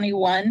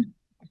 2021.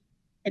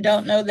 I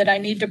don't know that I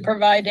need to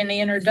provide any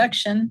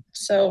introduction,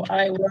 so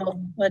I will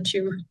let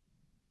you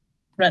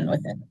run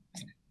with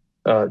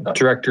it.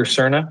 Director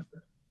Cerna.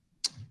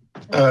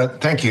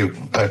 Thank you,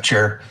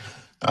 Chair.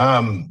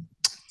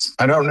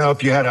 I don't know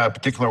if you had a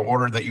particular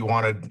order that you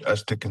wanted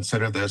us to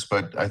consider this,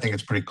 but I think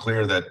it's pretty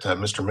clear that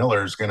Mr.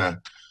 Miller is going to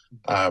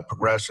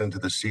progress into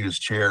the seat as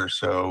chair.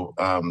 So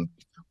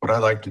what I'd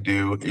like to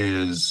do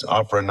is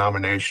offer a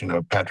nomination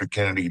of Patrick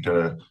Kennedy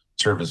to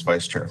serve as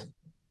vice chair.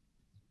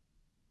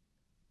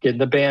 Getting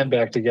the band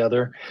back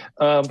together.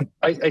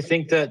 I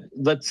think that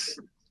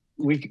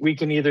we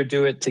can either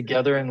do it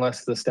together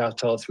unless the staff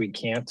tell us we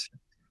can't.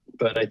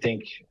 But I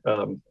think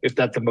if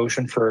that's a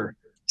motion for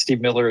Steve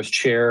Miller as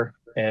chair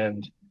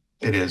and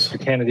it is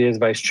Kennedy as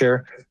vice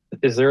chair,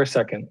 is there a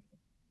second?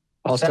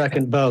 I'll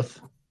second both.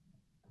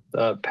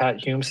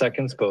 Pat Hume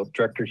seconds both.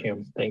 Director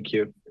Hume, thank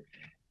you.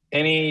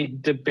 Any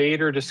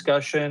debate or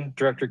discussion?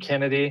 Director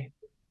Kennedy,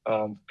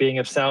 being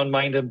of sound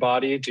mind and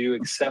body, do you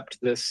accept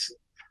this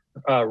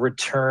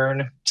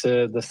return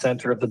to the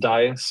center of the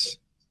dais?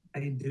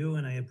 I do,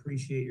 and I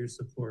appreciate your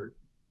support.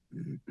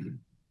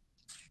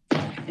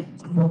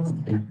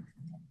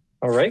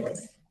 All right.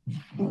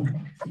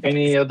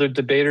 Any other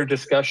debate or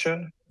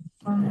discussion?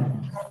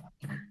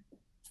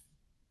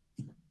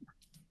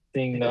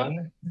 Seeing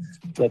none,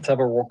 let's have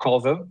a roll call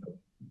vote.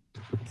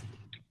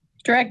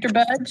 Director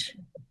Budge?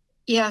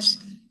 Yes.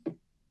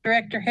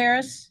 Director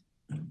Harris?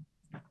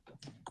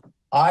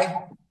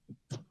 Aye.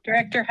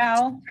 Director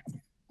Howell?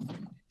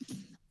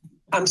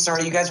 I'm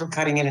sorry, you guys were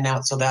cutting in and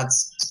out. So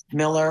that's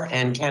Miller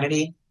and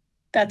Kennedy?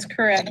 That's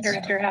correct,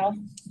 Director Howell.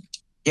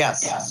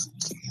 Yes.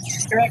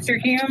 Director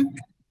Hume?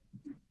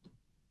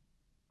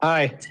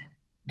 Aye.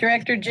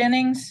 Director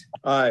Jennings?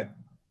 Aye.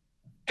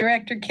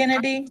 Director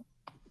Kennedy?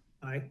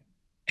 Aye.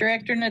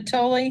 Director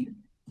Natoli?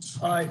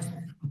 Aye.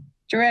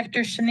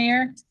 Director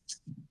Chenier?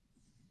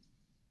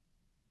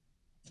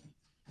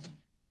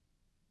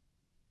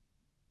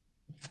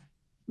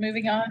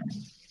 Moving on.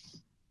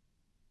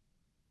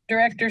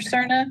 Director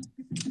Cerna?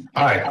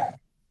 Aye.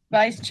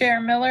 Vice Chair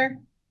Miller?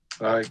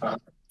 Aye.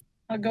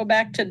 I'll go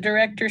back to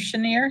Director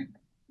Chenier.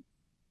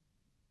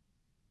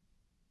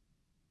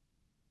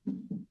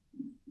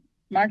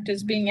 Marked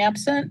as being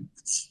absent.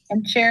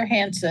 And Chair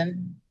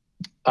Hansen.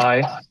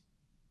 Aye.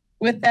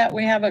 With that,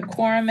 we have a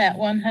quorum at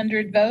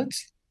 100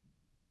 votes.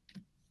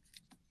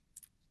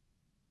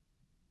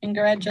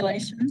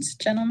 Congratulations,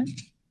 gentlemen.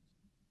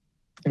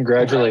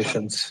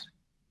 Congratulations.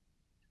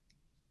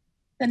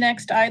 The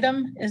next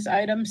item is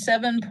item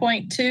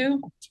 7.2,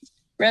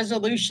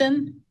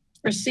 resolution.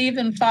 Receive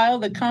and file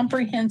the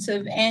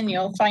comprehensive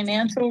annual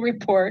financial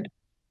report,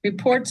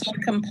 reports on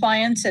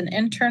compliance and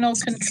internal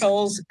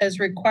controls as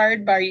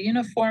required by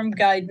uniform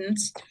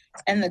guidance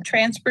and the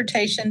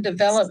Transportation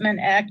Development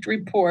Act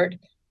report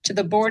to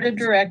the Board of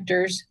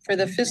Directors for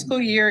the fiscal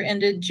year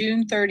ended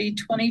June 30,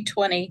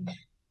 2020,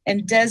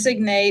 and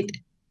designate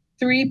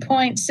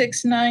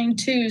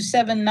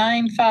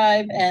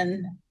 3.692795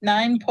 and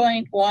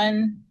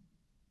 9.1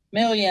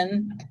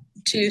 million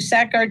to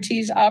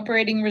SACRT's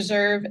operating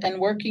reserve and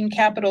working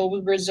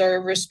capital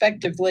reserve,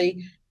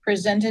 respectively,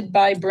 presented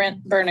by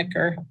Brent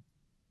Berniker.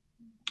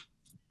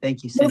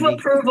 Thank you, Cindy. Move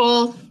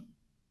approval.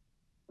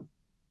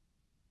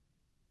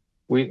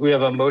 We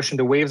have a motion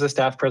to waive the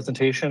staff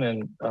presentation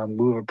and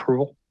move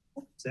approval.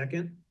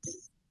 Second.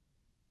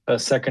 A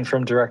second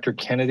from Director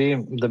Kennedy.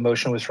 The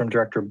motion was from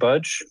Director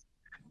Budge.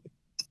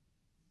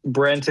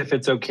 Brent, if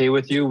it's okay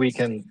with you, we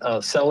can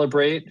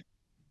celebrate.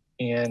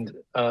 And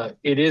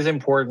it is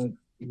important,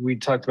 we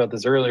talked about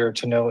this earlier,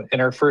 to know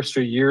in our first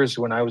few years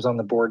when I was on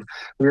the board,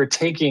 we were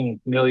taking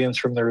millions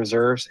from the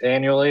reserves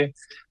annually.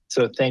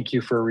 So thank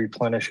you for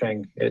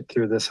replenishing it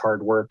through this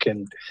hard work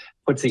and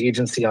puts the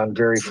agency on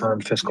very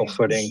firm fiscal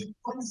footing.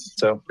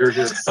 So,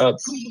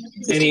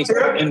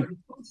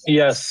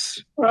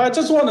 yes. I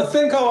just want to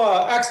thank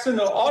our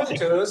external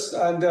auditors,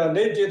 and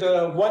they did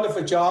a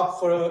wonderful job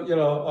for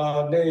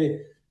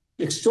the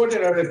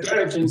extraordinary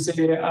diligence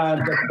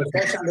and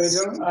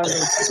professionalism, and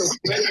also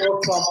great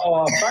work from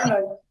our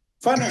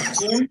finance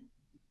team,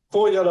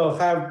 who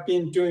have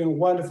been doing a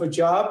wonderful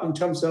job in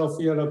terms of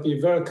be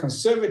very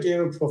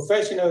conservative,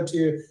 professional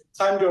to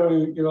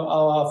handle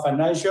our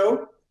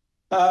financial.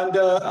 And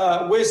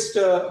with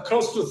the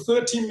close to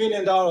 $13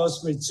 million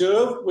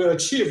reserve we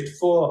achieved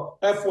for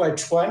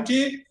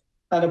FY20,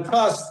 and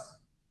plus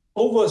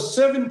over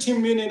 $17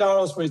 million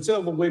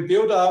reserve we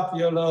built up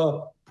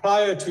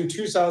prior to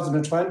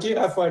 2020,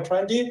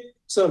 FY20.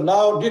 So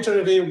now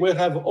literally we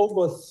have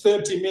over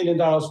 $30 million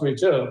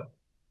reserve.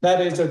 That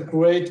is a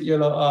great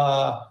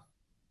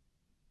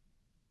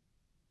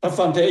a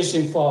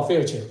foundation for our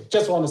future.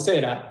 Just want to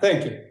say that.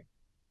 Thank you.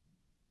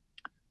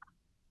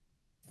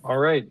 All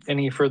right.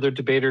 Any further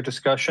debate or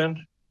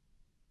discussion?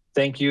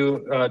 Thank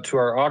you to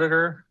our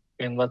auditor,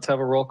 and let's have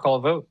a roll call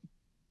vote.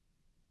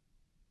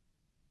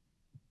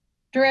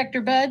 Director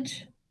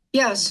Budge?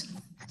 Yes.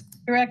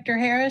 Director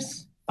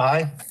Harris?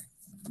 Aye.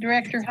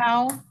 Director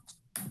Howell?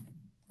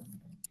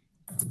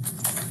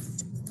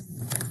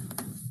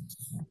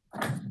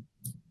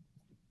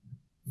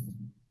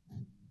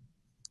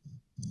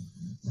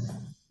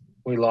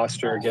 We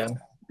lost her again.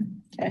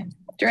 Okay.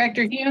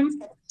 Director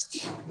Hume?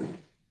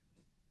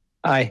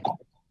 Aye.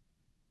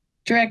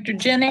 Director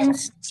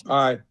Jennings?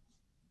 Aye.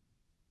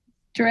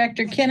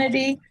 Director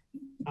Kennedy?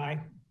 Aye.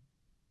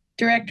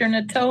 Director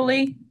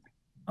Natoli?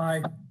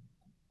 Aye.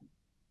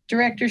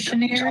 Director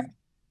Chenier?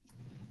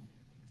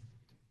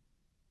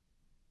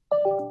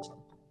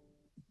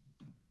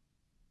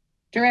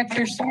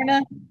 Director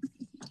Cerna?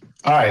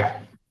 Aye.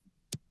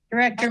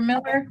 Director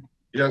Miller?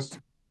 Yes.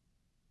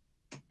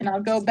 And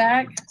I'll go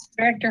back.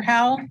 Director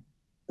Howell?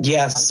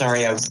 Yes,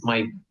 sorry,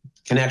 my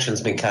connection's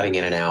been cutting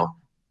in and out.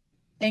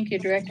 Thank you,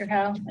 Director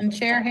Howell. And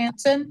Chair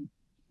Hansen?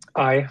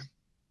 Aye.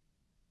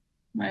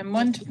 And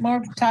one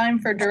more time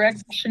for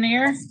Director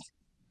Chenier.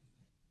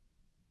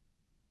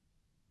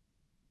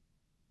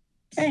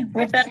 Okay,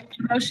 with that,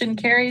 motion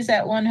carries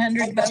at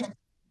 100 votes.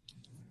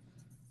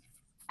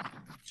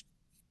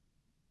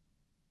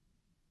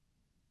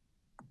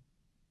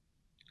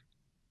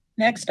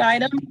 Next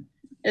item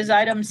is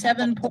item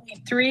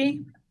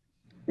 7.3,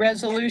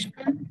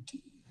 resolution.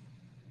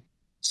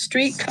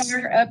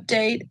 Streetcar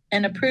update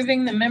and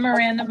approving the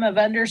memorandum of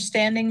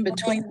understanding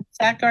between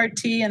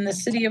SAC-RT and the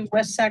city of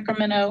West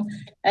Sacramento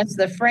as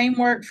the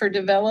framework for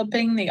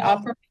developing the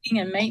operating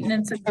and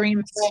maintenance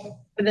agreement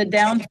for the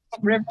downtown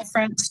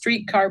riverfront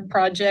streetcar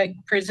project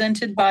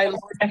presented by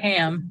Laura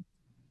Ham.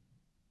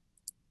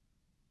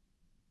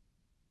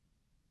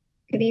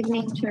 Good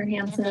evening, Chair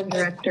Hansen and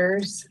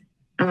directors.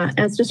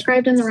 As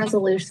described in the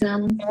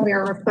resolution, we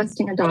are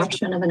requesting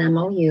adoption of an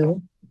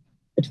MOU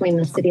between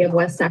the city of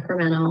West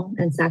Sacramento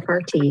and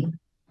SAC-RT,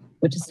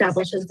 which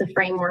establishes the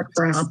framework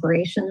for an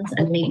operations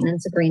and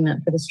maintenance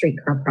agreement for the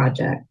streetcar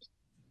project.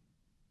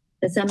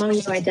 This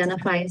MOU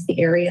identifies the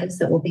areas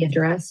that will be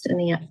addressed in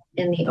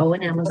the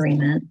O&M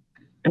agreement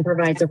and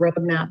provides a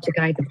roadmap to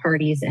guide the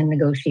parties in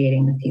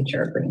negotiating the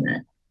future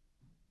agreement.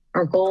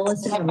 Our goal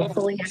is to have a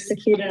fully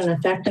executed and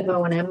effective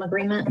O&M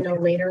agreement no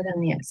later than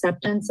the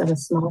acceptance of a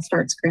small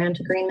starts grant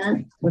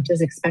agreement, which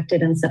is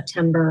expected in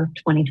September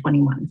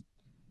 2021.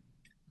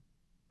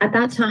 At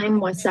that time,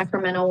 West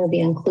Sacramento will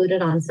be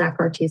included on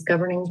SAC-RT's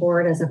governing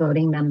board as a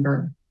voting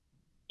member.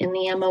 In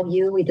the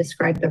MOU, we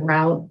describe the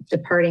route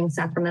departing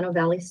Sacramento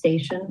Valley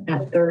Station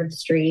at 3rd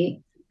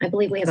Street. I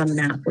believe we have a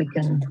map we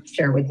can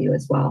share with you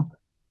as well.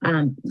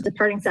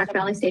 Departing Sac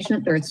Valley Station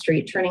at 3rd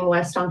Street, turning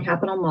west on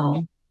Capitol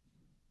Mall,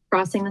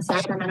 crossing the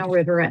Sacramento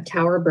River at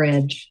Tower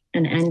Bridge,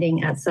 and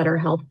ending at Sutter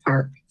Health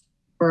Park,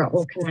 where it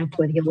will connect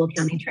with Yolo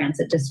County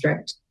Transit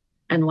District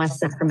and West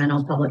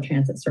Sacramento Public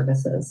Transit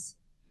Services.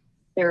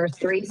 There are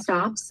 3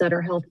 stops: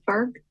 Sutter Health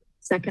Park,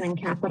 2nd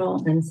and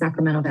Capitol, and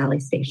Sacramento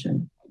Valley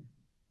Station.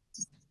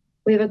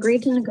 We have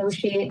agreed to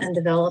negotiate and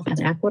develop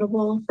an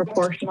equitable,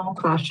 proportional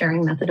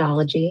cost-sharing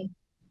methodology,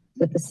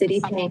 with the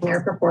city paying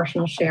their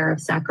proportional share of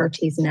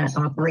SAC-RT's net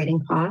operating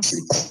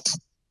costs.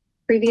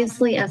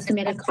 Previously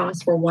estimated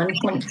costs were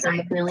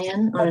 $1.5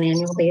 million on an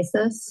annual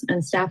basis,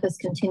 and staff is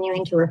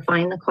continuing to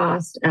refine the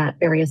cost at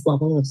various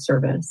levels of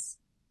service.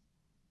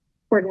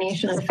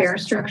 Coordination of fare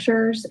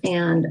structures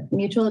and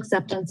mutual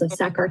acceptance of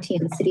SAC-RT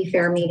and city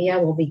fare media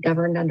will be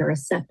governed under a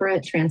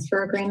separate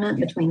transfer agreement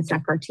between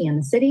SAC-RT and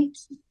the city.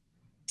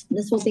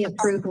 This will be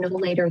approved no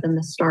later than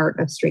the start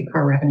of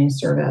streetcar revenue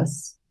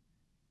service.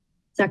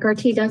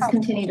 SAC-RT does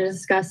continue to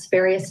discuss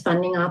various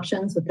funding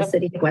options with the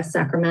city of West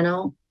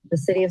Sacramento, the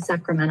city of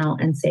Sacramento,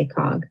 and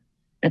SACOG.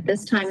 At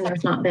this time,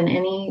 there's not been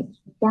any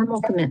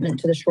formal commitment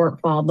to the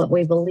shortfall, but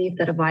we believe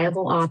that a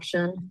viable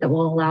option that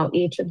will allow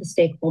each of the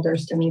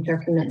stakeholders to meet their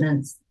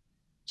commitments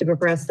to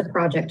progress the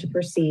project to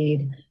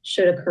proceed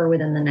should occur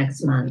within the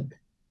next month.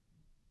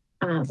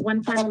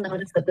 One final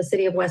note is that the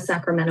city of West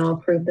Sacramento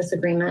approved this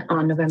agreement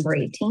on November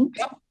 18th.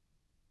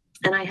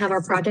 And I have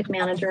our project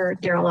manager,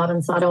 Daryl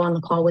Avanzado, on the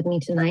call with me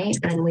tonight,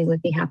 and we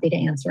would be happy to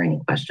answer any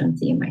questions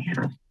that you might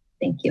have.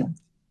 Thank you.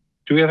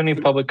 Do we have any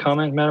public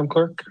comment, Madam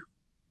Clerk?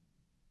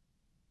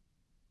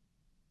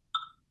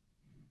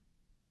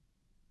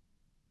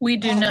 We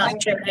do not,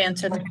 Chair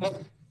Hansen.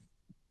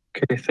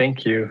 Okay,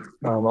 thank you.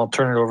 I'll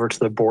turn it over to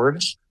the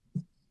board.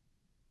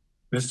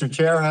 Mr.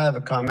 Chair, I have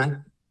a comment.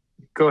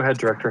 Go ahead,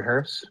 Director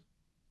Harris.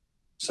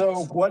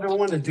 So what I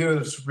want to do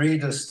is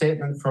read a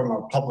statement from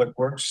our public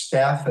works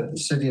staff at the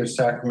city of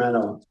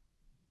Sacramento.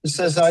 It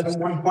says item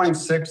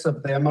 1.6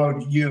 of the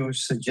MOU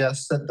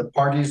suggests that the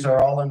parties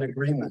are all in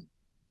agreement,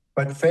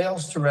 but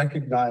fails to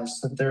recognize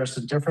that there is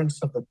a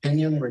difference of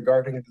opinion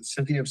regarding the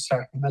city of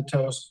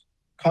Sacramento's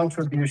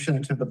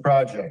contribution to the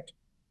project.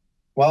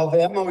 While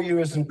the MOU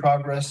is in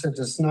progress, it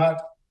is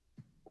not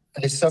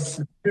a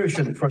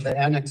substitution for the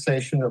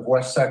annexation of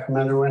West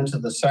Sacramento into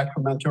the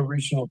Sacramento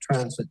Regional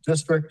Transit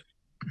District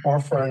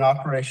or for an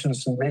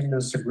operations and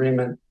maintenance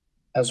agreement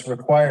as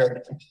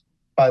required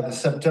by the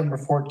September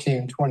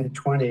 14,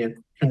 2020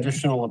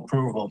 conditional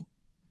approval.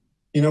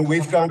 You know,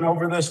 we've gone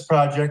over this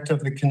project of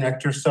the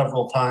connector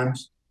several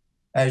times.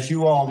 As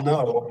you all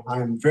know,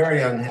 I'm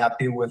very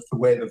unhappy with the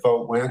way the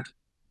vote went.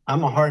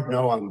 I'm a hard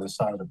no on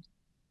this item.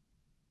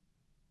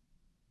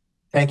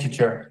 Thank you,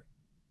 Chair.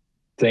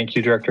 Thank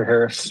you, Director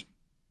Harris.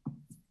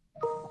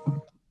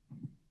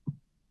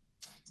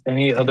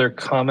 Any other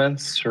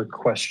comments or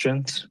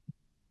questions?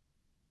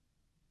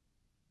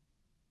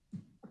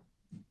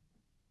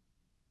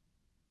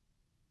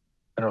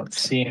 I don't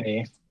see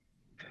any.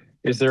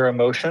 Is there a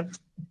motion?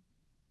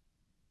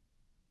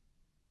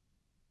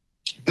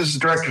 This is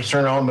Director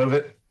Cerna. I'll move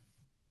it.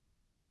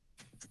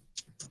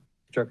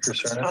 Director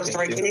Cerna. I'm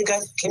sorry, can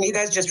you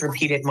guys just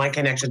repeat it? My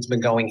connection's been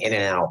going in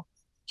and out.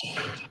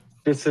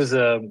 This is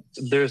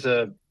there's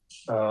a,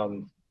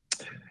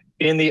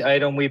 in the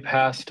item we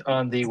passed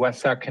on the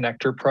West Sac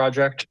Connector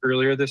project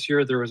earlier this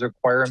year, there was a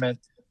requirement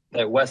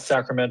that West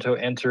Sacramento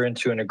enter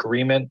into an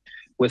agreement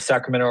with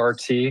Sacramento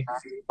RT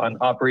on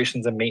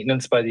operations and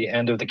maintenance by the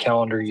end of the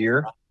calendar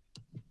year.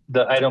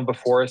 The item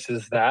before us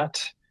is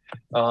that.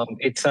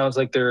 It sounds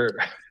like there,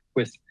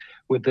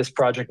 with this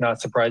project,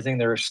 not surprising,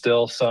 there are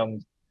still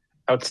some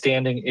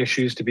outstanding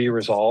issues to be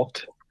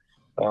resolved.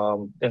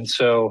 And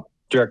so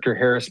Director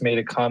Harris made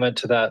a comment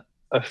to that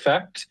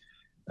effect.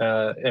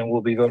 and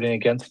we'll be voting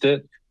against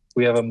it.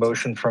 We have a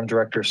motion from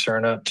Director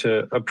Cerna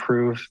to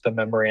approve the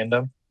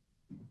memorandum.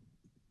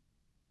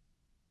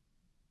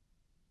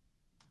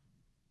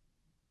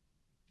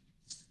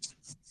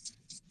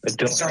 I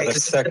don't have a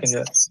second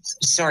yet.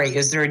 Sorry,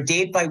 is there a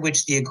date by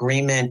which the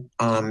agreement,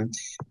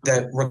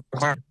 the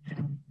requirements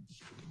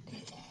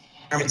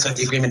of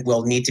the agreement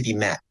will need to be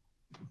met?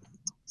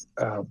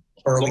 Or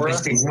are we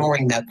just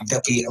ignoring that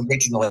we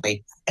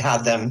originally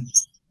had them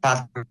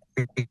have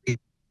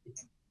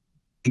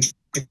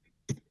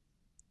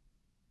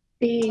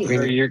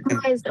the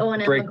revised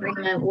O&M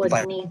agreement would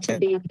need to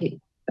be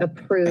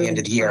approved by the end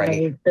of the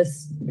year,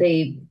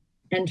 the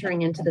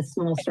entering into the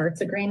small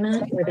starts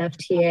agreement with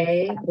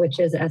FTA, which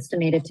is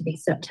estimated to be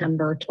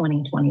September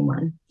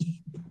 2021.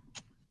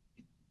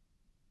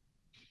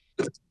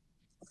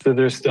 So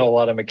there's still a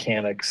lot of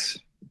mechanics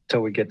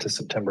till we get to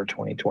September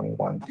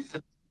 2021.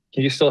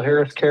 Can you still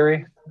hear us,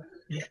 Carrie?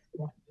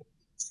 I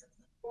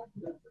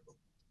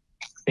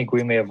think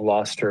we may have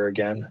lost her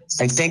again.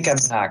 I think I'm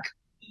back.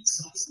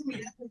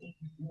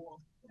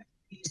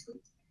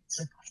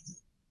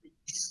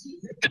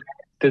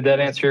 Did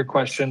that answer your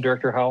question,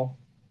 Director Howell?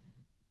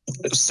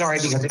 Sorry,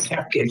 because it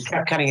kept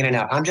cutting in and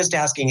out. I'm just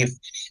asking if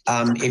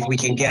we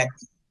can get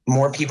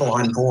more people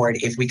on board,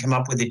 if we come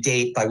up with a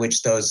date by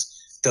which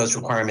those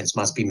requirements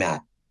must be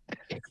met.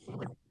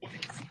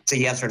 It's a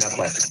yes or no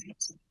question.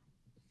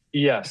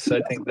 Yes,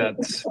 I think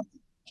that's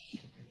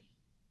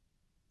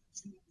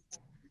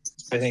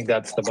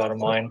the bottom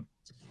line.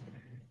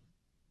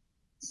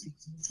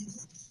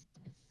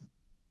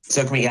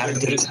 So can we add a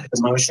date to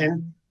the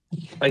motion?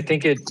 I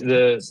think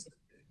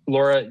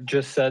Laura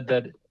just said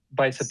that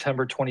by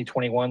September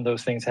 2021,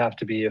 those things have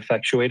to be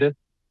effectuated.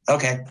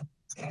 Okay.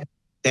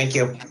 Thank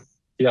you.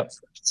 Yep.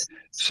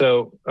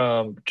 So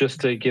just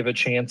to give a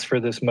chance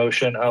for this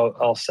motion,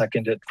 I'll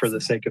second it for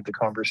the sake of the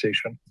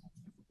conversation.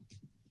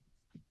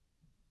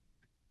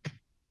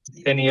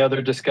 Any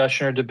other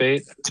discussion or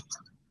debate?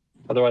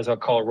 Otherwise, I'll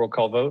call a roll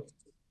call vote.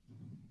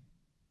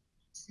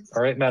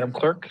 All right, Madam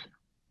Clerk.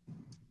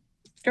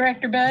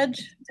 Director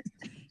Budge?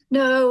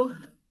 No.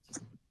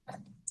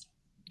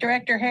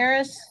 Director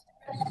Harris?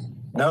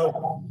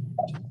 No.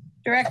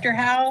 Director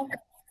Howell?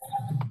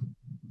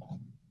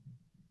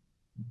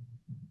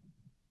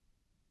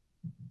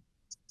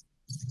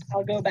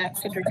 I'll go back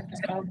to Director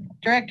Howell.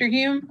 Director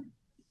Hume?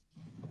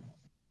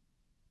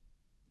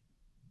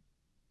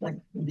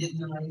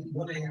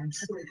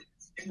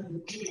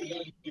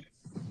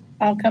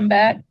 I'll come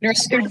back.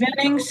 Director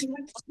Jennings?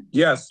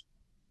 Yes.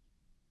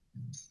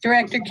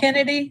 Director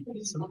Kennedy?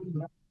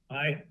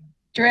 Aye.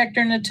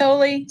 Director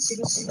Natoli?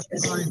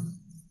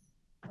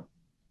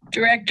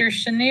 Director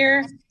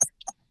Chenier?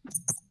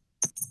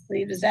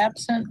 Leave is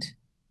absent.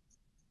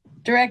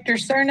 Director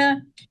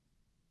Cerna?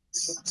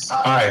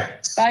 Aye.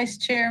 Vice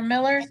Chair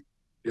Miller?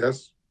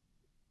 Yes.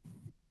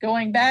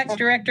 Going back,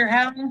 Director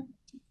Howell?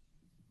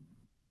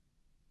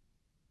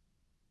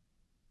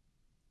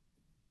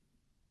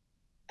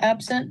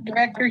 Absent.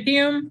 Director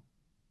Hume?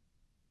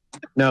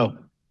 No.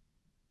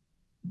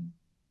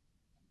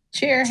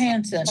 Chair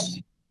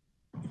Hansen?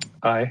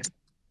 Aye.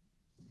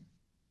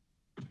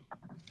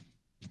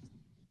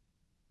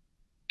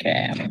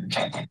 Okay, I'm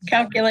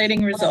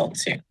calculating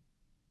results here.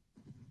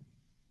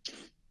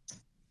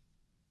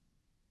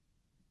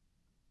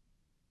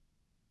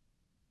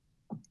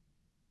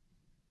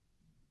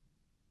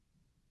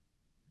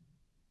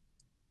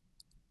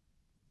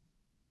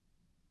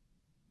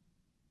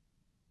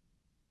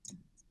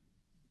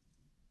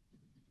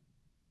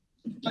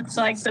 Looks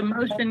like the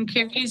motion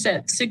carries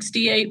at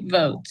 68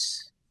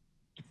 votes.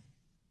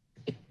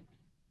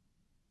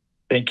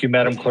 Thank you,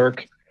 Madam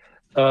Clerk.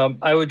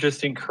 I would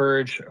just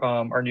encourage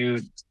our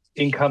new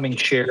incoming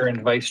chair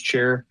and vice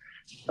chair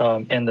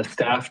and the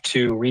staff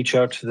to reach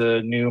out to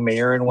the new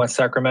mayor in West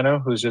Sacramento,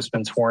 who's just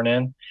been sworn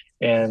in,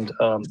 and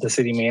the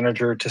city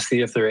manager to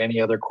see if there are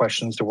any other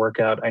questions to work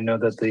out. I know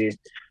that the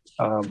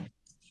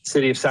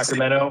city of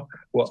Sacramento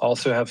will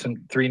also have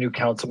 3 new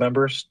council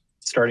members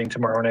starting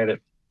tomorrow night at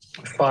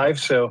 5.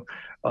 So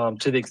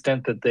to the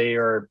extent that they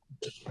are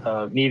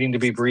needing to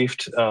be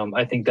briefed,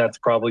 I think that's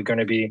probably going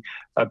to be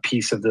a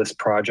piece of this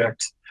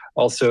project.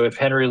 Also, if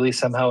Henry Lee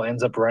somehow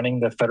ends up running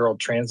the Federal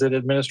Transit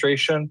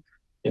Administration,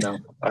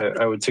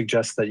 I would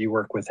suggest that you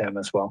work with him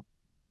as well.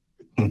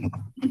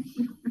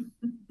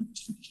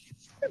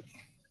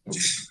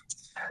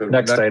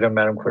 Next item,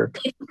 Madam Clerk.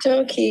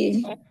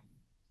 Okay.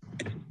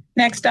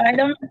 Next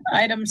item,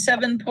 item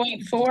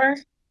 7.4,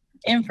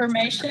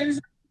 information,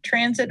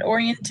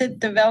 transit-oriented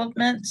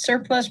development,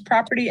 surplus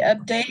property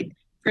update,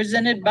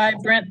 presented by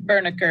Brent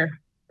Berniker.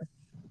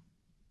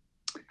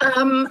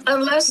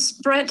 Unless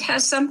Brent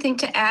has something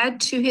to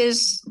add to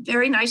his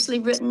very nicely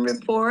written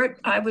report,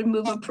 I would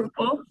move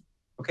approval.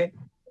 Okay,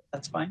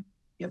 that's fine.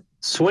 Yep.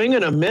 Swing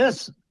and a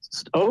miss.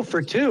 0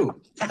 for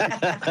 2.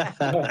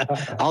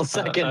 I'll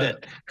second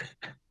it.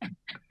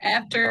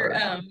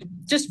 After,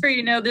 just for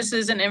you know, this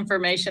is an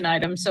information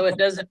item, so it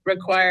doesn't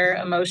require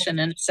a motion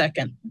in a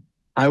second.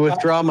 I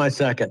withdraw my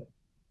second.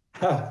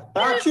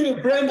 Actually,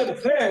 Brandon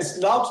plans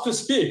not to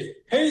speak.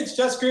 He's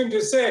just going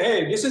to say,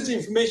 hey, this is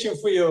information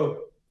for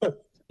you.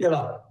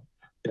 Yeah.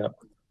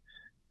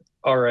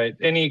 All right.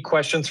 Any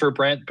questions for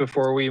Brent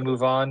before we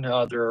move on?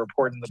 They're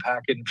reported in the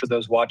packet. And for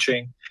those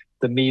watching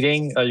the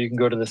meeting, you can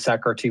go to the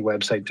SACRT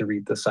website to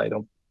read this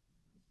item.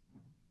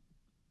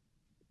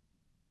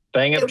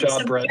 Bang up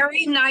job, Brent.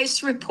 Very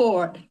nice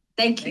report.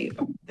 Thank you.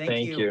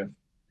 Thank you.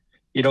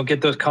 You don't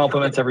get those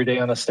compliments every day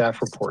on a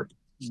staff report.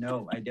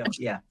 No, I don't.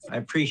 Yeah, I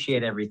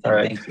appreciate everything. All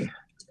right. Thank you.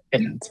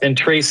 And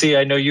Tracy,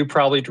 I know you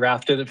probably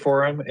drafted it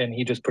for him and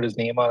he just put his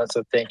name on it.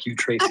 So thank you,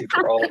 Tracy,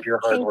 for all of your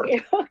hard work.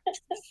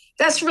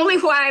 That's really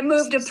why I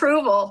moved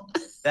approval.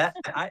 That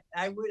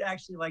I would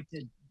actually like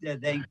to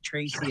thank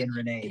Tracy and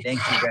Renee.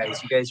 Thank you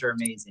guys. You guys are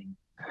amazing.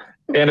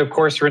 And of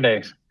course,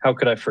 Renee, how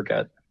could I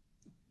forget?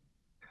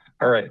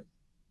 All right.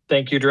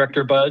 Thank you,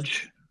 Director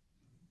Budge.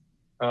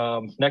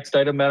 Next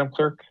item, Madam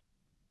Clerk.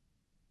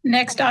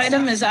 Next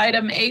item is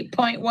item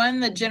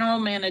 8.1, the General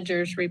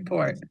Manager's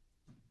Report.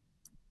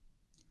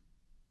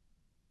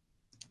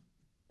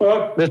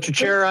 Well, Mr.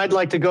 Chair, I'd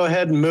like to go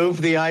ahead and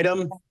move the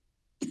item.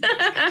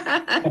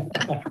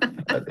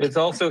 It's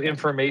also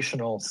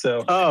informational,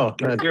 so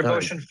your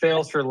motion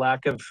fails for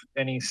lack of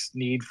any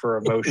need for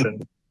a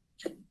motion.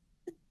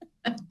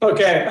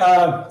 Okay,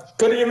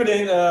 good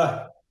evening,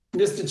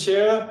 Mr.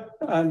 Chair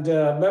and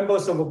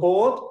members of the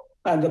board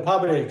and the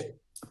public.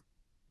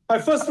 I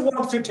first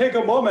want to take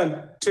a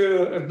moment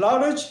to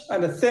acknowledge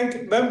and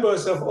thank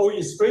members of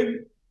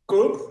OE3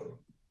 group,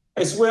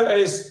 as well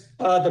as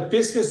the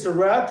business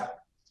rep,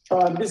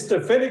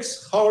 Mr.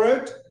 Felix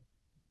Howard,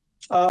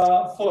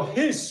 for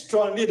his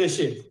strong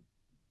leadership.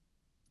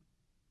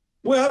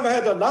 We have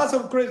had lots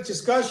of great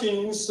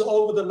discussions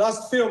over the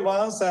last few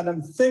months, and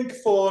I'm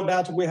thankful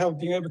that we have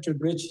been able to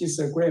reach this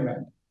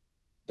agreement.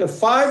 The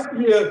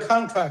 5-year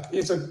contract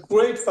is a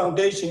great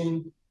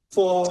foundation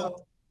for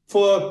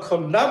a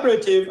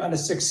collaborative and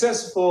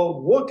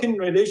successful working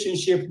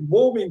relationship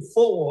moving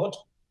forward.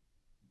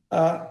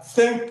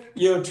 Thank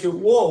you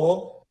to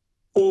all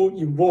who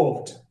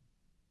involved.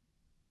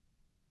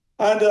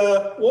 And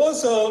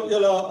also,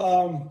 in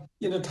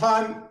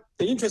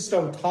the interest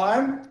of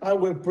time, I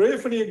will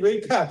briefly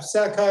recap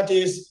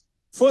SACRT's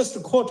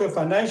first quarter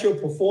financial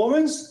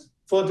performance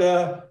for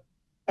the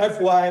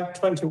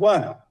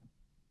FY21.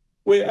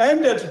 We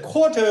ended the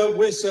quarter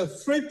with a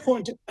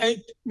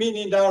 $3.8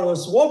 million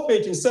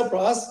operating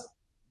surplus.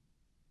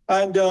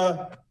 And,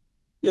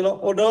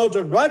 although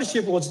the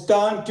ridership was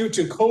down due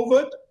to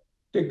COVID,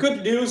 the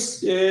good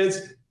news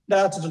is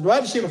that the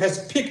ridership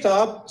has picked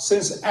up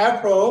since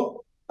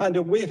April, and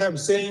we have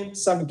seen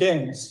some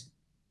gains.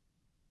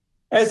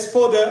 As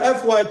for the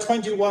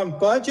FY21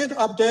 budget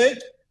update,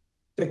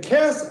 the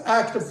CARES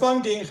Act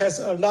funding has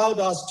allowed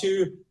us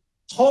to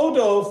hold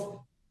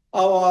off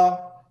our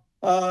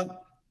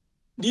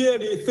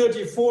nearly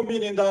 $34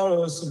 million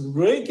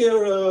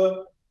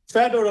regular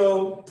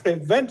federal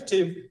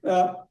preventative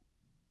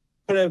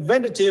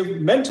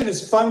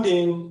maintenance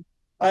funding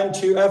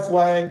until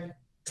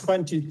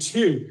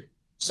FY22.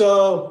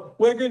 So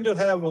we're going to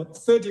have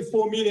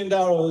 $34 million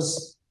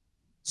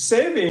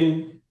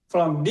saving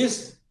from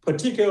this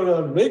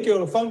particular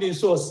regular funding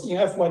source in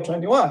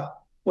FY21.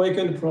 We're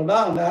going to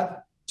prolong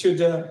that to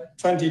the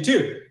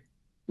 22.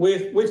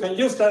 We can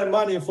use that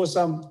money for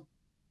some,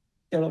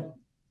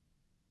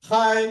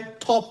 high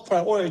top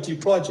priority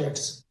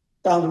projects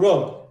down the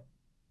road.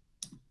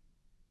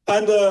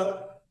 And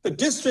the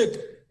district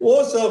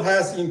also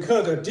has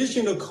incurred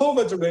additional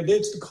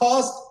COVID-related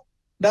costs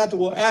that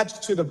will add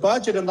to the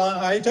budget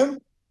line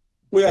item.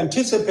 We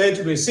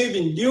anticipate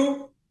receiving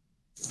new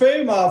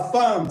FEMA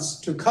funds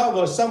to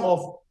cover some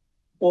of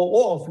or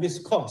all of this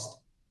cost.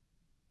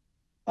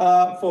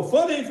 For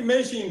further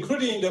information,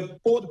 including the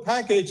board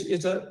package, we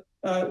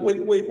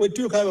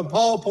do have a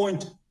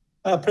PowerPoint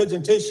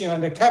presentation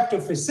on the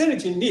capital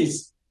facility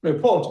needs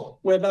report.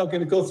 We're not going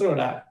to go through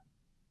that.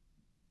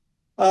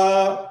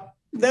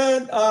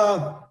 Then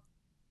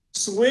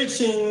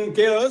switching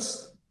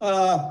gears,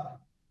 now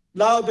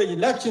the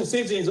election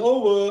season is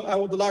over, I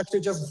would like to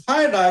just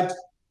highlight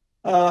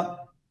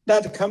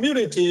that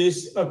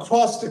communities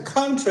across the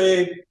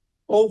country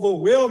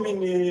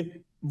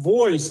overwhelmingly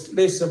voiced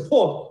their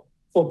support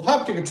for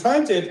public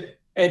transit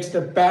at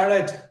the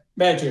ballot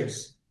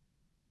measures.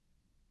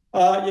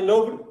 In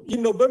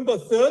November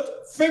 3rd,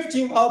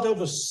 15 out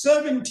of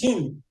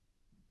 17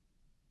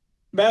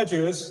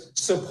 measures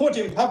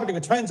supporting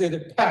public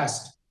transit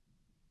passed.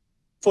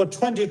 For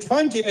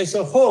 2020 as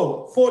a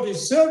whole,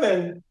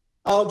 47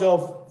 out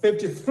of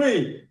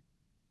 53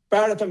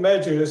 ballot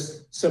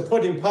measures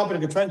supporting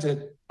public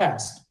transit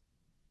passed.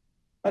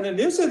 And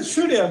this is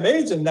truly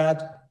amazing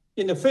that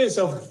in the face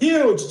of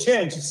huge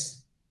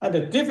changes and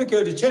the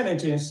difficult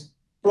challenges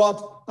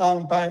brought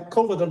on by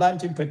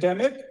COVID-19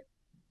 pandemic,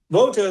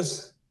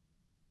 voters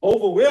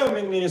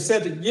overwhelmingly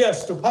said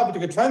yes to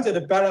public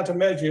transit ballot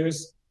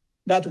measures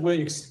that will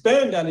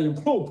expand and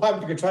improve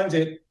public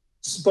transit,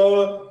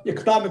 spur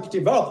economic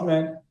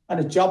development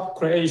and job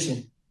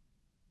creation,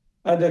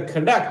 and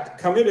connect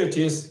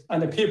communities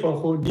and the people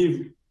who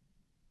live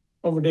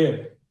over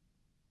there.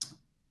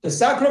 The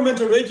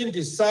Sacramento region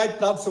decided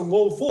not to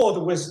move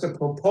forward with the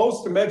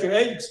proposed Measure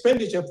A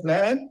expenditure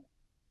plan,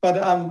 but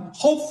I'm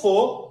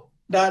hopeful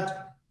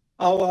that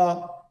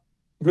our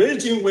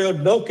region will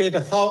look at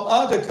how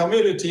other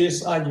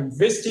communities are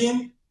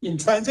investing in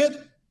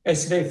transit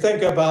as they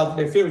think about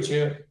the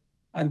future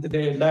and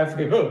their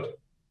livelihood.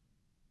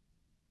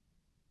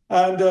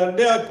 And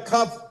there are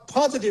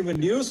positive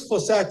news for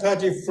Sac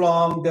County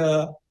from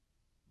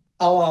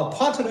our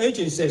partner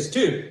agencies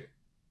too.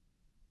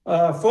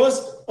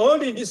 First,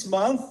 early this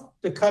month,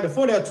 the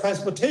California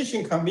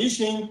Transportation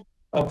Commission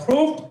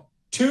approved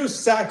 2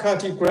 Sac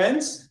County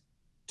grants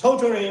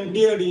totaling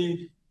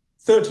nearly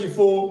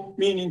 $34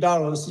 million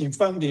in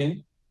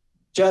funding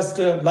just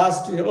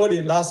last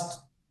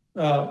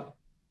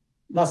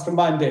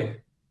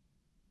Monday.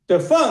 The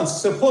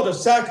funds support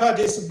Sac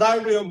County's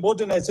light rail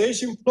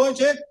modernization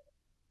project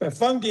by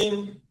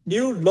funding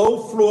new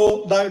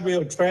low-floor light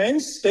rail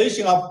trains,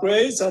 station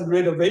upgrades and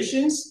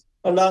renovations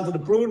along the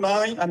Blue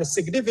Line, and a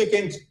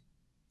significant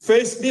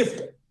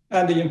facelift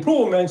and the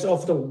improvement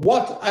of the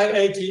Watt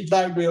I-80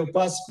 light rail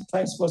bus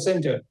transport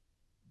center.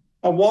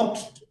 I want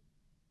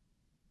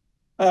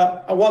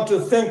to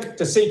thank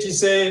the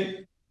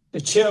CTC,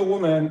 the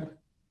chairwoman,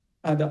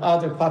 and the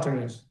other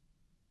partners.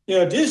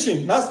 In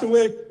addition, last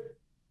week,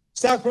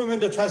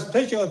 Sacramento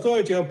Transportation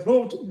Authority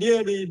approved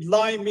nearly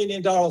 $9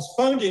 million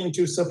funding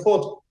to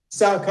support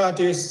Sac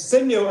County's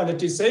senior and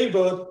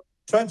disabled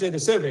transit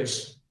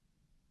service.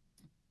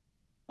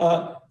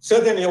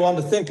 Certainly, I want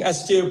to thank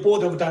STL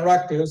Board of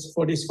Directors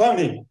for this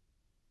funding.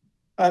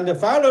 And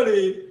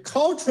finally,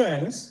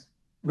 Caltrans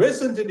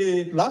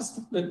recently,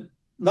 last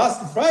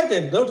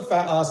Friday,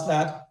 notified us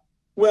that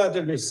we are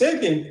the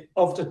recipient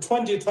of the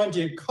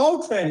 2020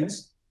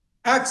 Caltrans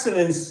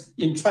Excellence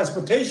in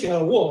Transportation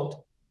Award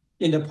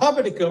in the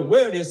Public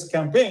Awareness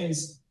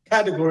Campaigns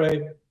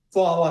category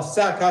for our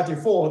Sac County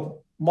Ford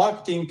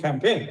marketing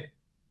campaign.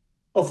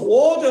 Of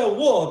all the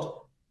award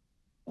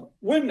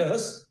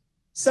winners,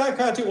 Sac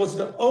County was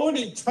the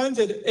only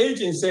transit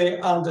agency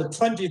on the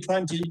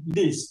 2020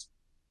 list.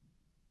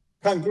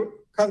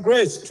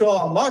 Congrats to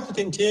our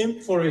marketing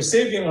team for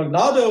receiving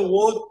another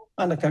award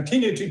and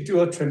continue to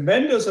do a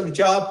tremendous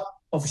job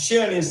of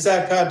sharing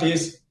Sac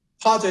County's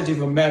positive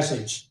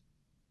message.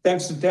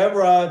 Thanks to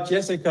Deborah,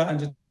 Jessica,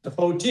 and the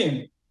whole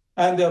team.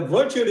 And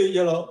virtually,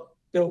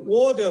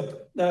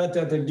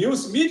 the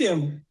news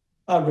medium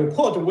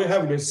report we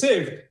have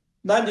received,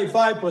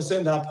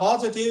 95% are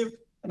positive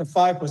and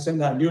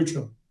 5% are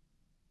neutral.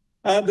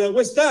 And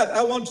with that,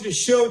 I want to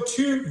show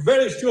 2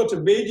 very short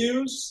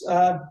videos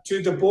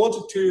to the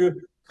board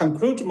to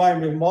conclude my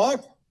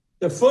remark.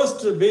 The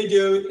first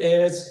video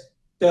is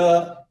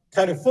the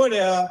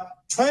California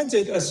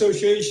Transit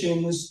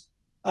Association's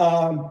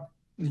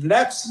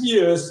next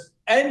year's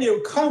annual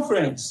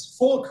conference,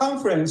 full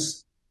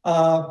conference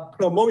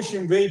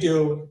promotion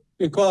video,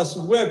 because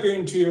we're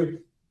going to,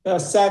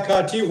 Sac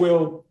County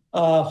will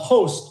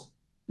host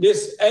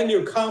this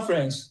annual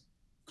conference.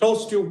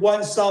 Close to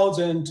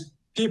 1,000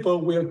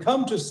 people will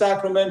come to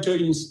Sacramento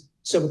in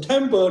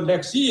September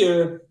next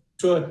year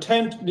to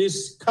attend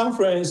this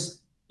conference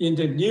in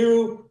the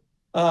new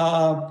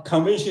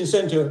convention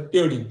center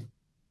building.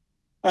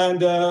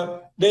 And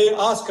they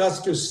asked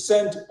us to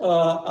send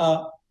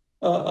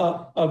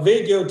a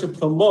video to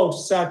promote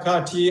Sac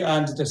County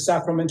and the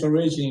Sacramento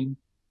region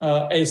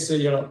as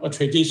a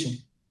tradition.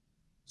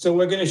 So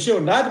we're going to show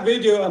that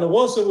video, and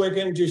also we're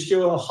going to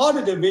show a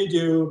holiday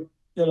video,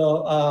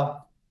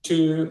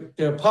 to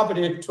the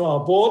public, to our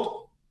board.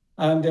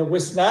 And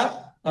with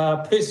that,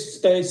 please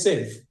stay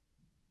safe.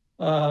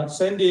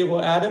 Cindy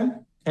or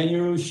Adam, can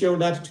you show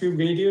that 2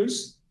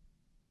 videos?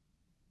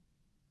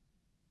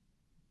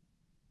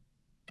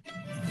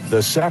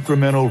 The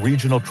Sacramento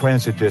Regional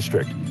Transit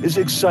District is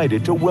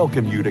excited to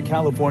welcome you to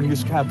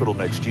California's capital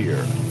next year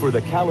for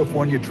the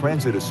California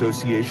Transit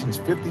Association's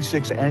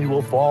 56th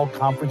Annual Fall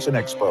Conference and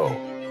Expo.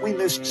 We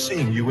missed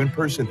seeing you in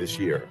person this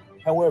year.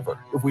 However,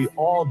 if we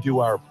all do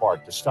our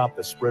part to stop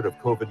the spread of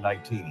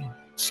COVID-19,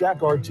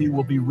 SAC-RT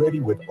will be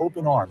ready with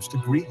open arms to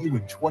greet you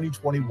in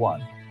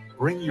 2021.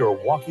 Bring your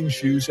walking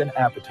shoes and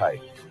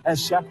appetite,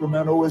 as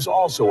Sacramento is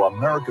also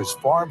America's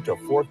farm to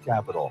fork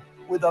capital,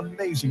 with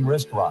amazing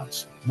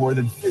restaurants, more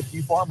than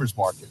 50 farmers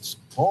markets,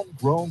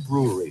 homegrown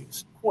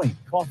breweries, quaint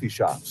coffee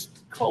shops,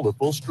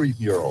 colorful street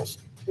murals,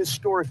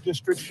 historic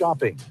district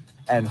shopping,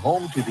 and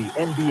home to the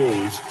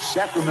NBA's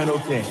Sacramento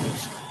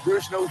Kings.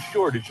 There's no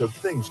shortage of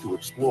things to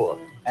explore,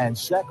 and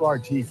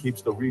SAC-RT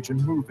keeps the region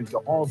moving to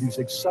all these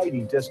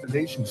exciting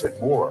destinations and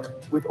more,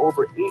 with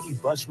over 80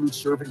 bus routes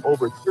serving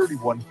over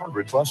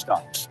 3,100 bus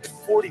stops,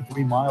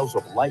 43 miles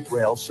of light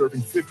rail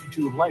serving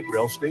 52 light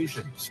rail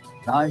stations,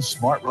 9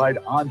 Smart Ride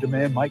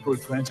on-demand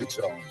microtransit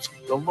zones,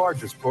 the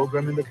largest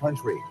program in the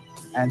country,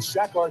 and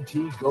SAC-RT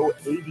Go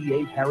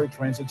ADA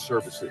paratransit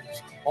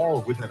services,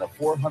 all within a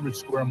 400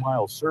 square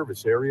mile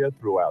service area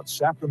throughout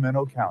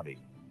Sacramento County.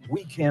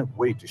 We can't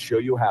wait to show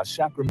you how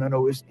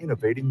Sacramento is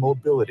innovating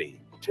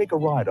mobility. Take a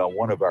ride on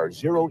one of our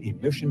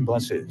zero-emission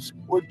buses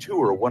or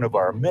tour one of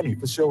our many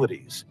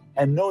facilities.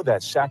 And know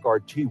that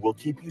SAC-RT will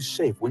keep you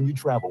safe when you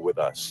travel with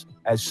us,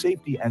 as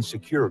safety and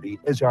security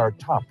is our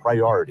top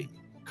priority.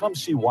 Come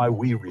see why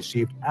we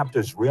received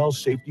APTA's Rail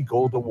Safety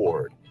Gold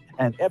Award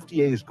and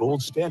FDA's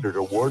Gold Standard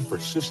Award for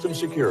System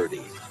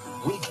Security.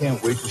 We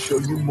can't wait to show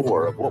you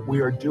more of what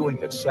we are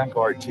doing at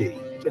SAC-RT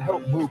to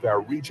help move our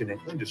region and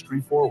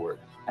industry forward,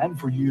 and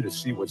for you to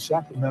see what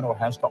Sacramento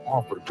has to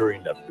offer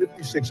during the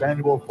 56th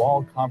Annual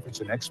Fall Conference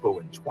and Expo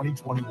in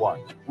 2021,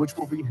 which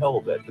will be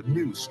held at the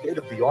new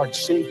state-of-the-art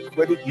Safe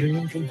Credit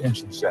Union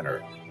Convention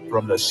Center.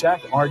 From the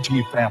SAC-RT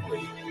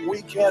family,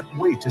 we can't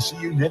wait to see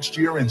you next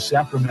year in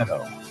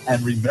Sacramento.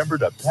 And remember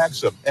to pack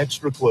some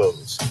extra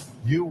clothes.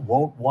 You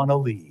won't want to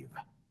leave.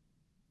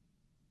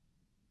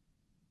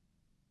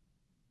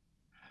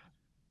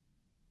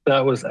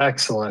 That was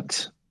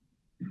excellent.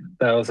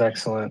 That was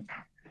excellent.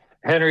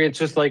 Henry, it's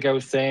just like I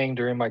was saying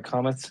during my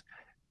comments,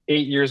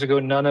 8 years ago,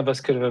 none of us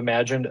could have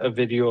imagined a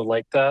video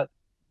like that.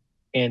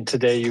 And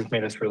today you've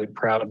made us really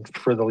proud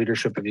for the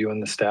leadership of you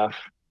and the staff.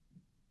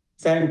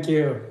 Thank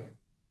you.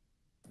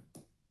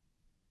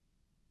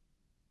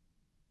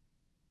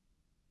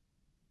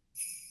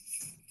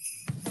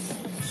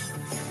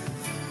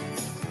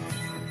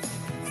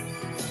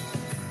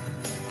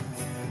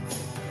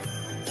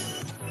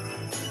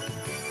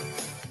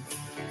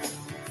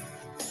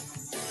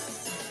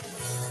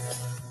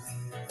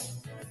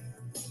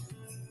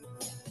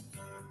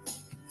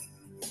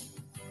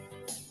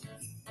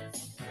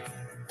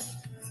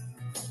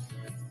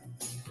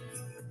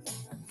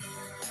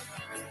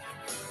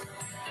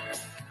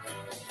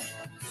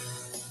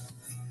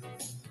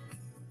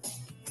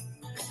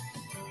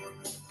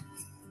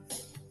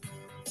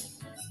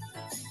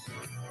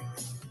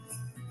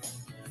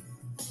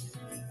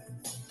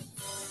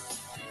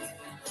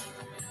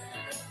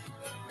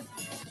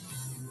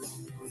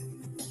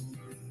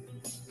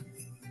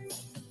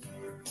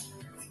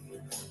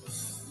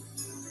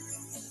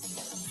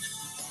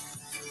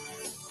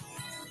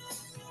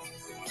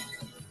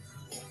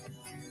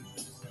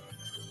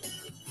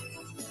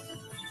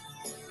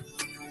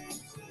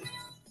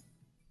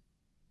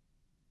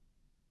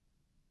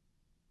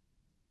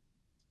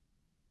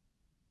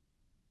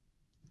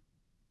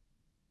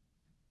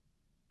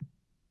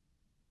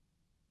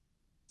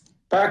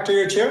 Back to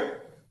you,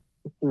 Chair.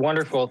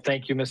 Wonderful.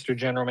 Thank you, Mr.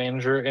 General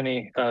Manager.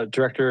 Any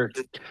Director,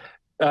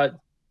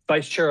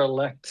 Vice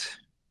Chair-elect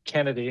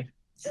Kennedy.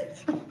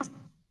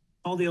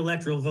 All the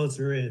electoral votes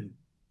are in.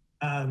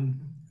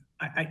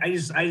 I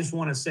just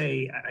want to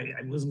say,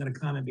 I wasn't going to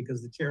comment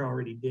because the chair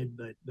already did,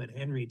 but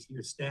Henry, to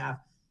your staff,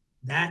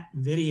 that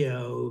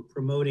video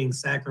promoting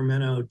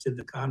Sacramento to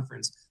the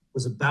conference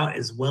was about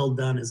as well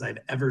done as I've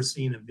ever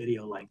seen a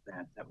video like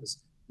that. That was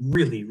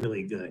really,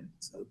 really good.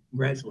 So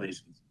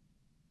congratulations.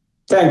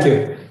 Thank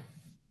you.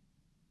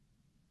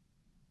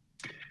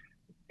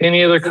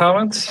 Any other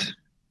comments?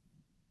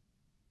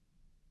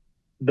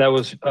 That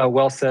was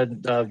well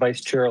said, Vice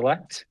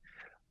Chair-elect.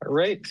 All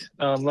right,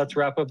 let's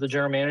wrap up the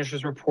General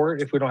Manager's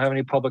report if we don't have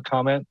any public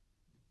comment,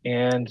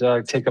 and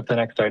take up the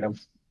next item.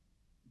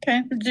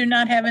 Okay, we do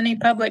not have any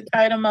public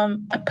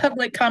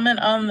comment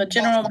on the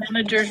General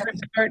Manager's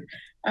report.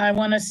 I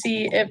want to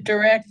see if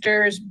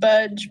Directors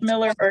Budge,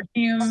 Miller, or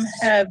Hume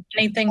have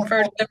anything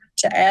further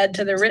to add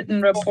to the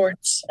written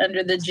reports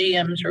under the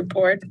GM's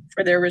report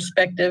for their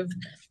respective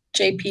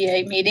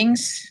JPA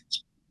meetings.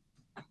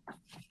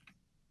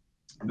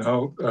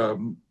 No,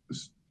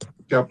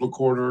 capital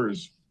quarter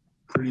is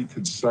pretty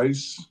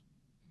concise.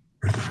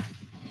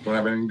 Don't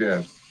have anything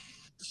to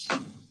add.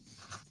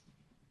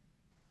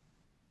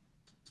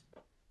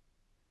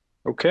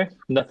 Okay,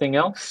 nothing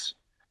else?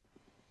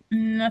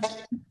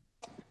 Nothing.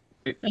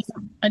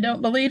 I don't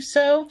believe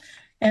so.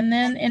 And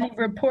then any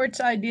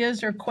reports,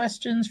 ideas, or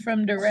questions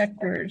from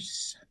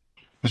directors?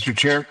 Mr.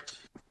 Chair?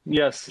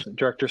 Yes,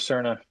 Director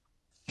Cerna.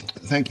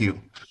 Thank you.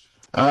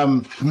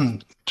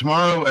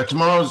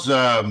 Tomorrow's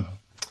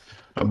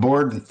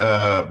board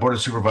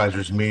of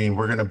supervisors meeting,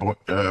 we're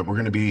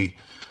going to be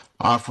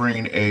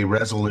offering a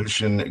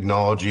resolution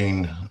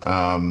acknowledging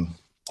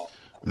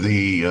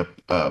the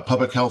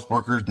public health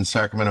workers in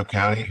Sacramento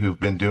County who've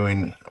been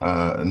doing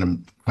an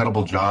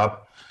incredible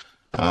job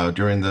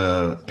during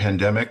the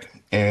pandemic.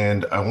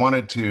 And I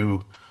wanted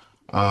to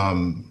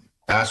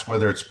ask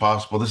whether it's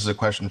possible, this is a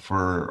question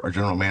for our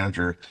general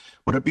manager,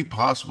 would it be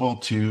possible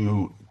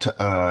to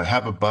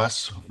have a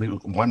bus,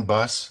 one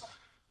bus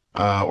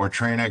or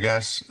train, I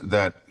guess,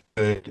 that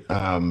could,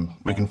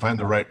 we can find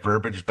the right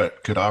verbiage,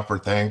 but could offer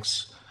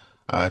thanks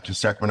to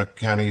Sacramento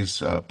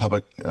County's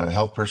public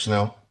health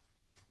personnel?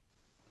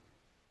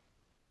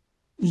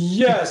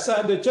 Yes,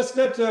 and just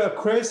let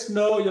Chris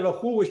know,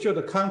 who we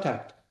should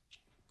contact.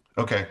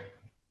 Okay,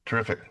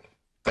 terrific.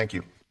 Thank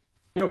you.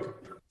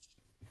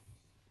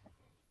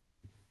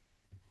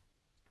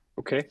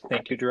 Okay,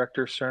 thank you,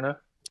 Director Cerna.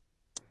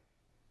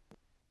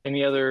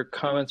 Any other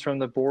comments from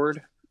the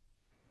board?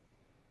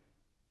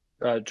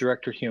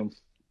 Director Hume.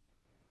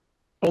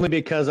 Only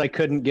because I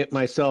couldn't get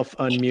myself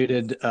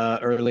unmuted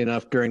early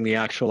enough during the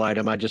actual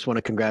item. I just want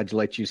to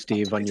congratulate you,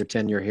 Steve, on your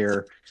tenure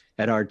here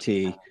at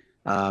RT.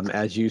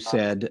 As you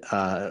said,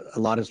 a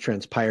lot has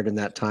transpired in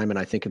that time, and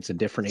I think it's a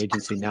different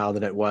agency now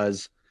than it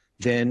was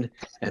then.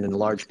 And in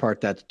large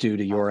part, that's due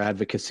to your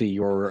advocacy,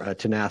 your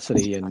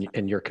tenacity,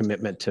 and your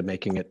commitment to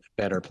making it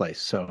a better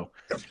place. So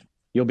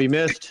you'll be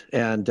missed.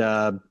 And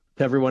to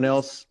everyone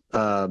else,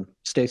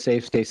 stay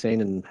safe, stay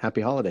sane, and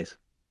happy holidays.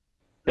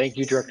 Thank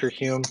you, Director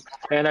Hume.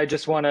 And I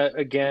just want to,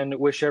 again,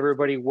 wish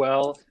everybody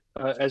well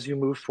as you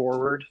move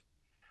forward.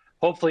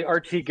 Hopefully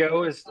RT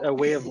Go is a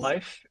way of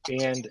life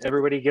and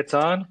everybody gets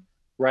on,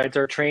 rides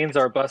our trains,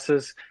 our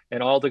buses,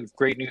 and all the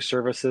great new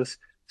services.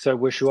 So I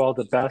wish you all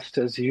the best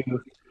as you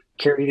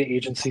carry the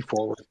agency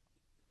forward.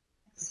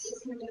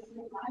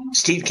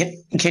 Steve,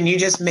 can you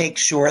just make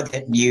sure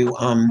that you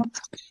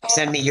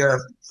send me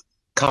your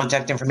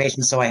contact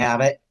information so I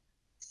have it?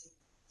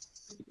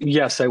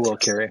 Yes, I will,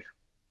 Carrie.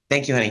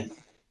 Thank you, honey.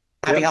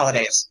 Happy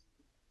holidays.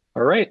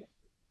 All right.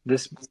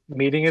 This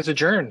meeting is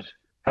adjourned.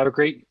 Have a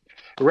great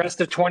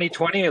rest of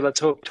 2020. Let's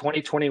hope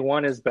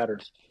 2021 is better.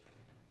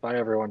 Bye,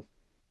 everyone.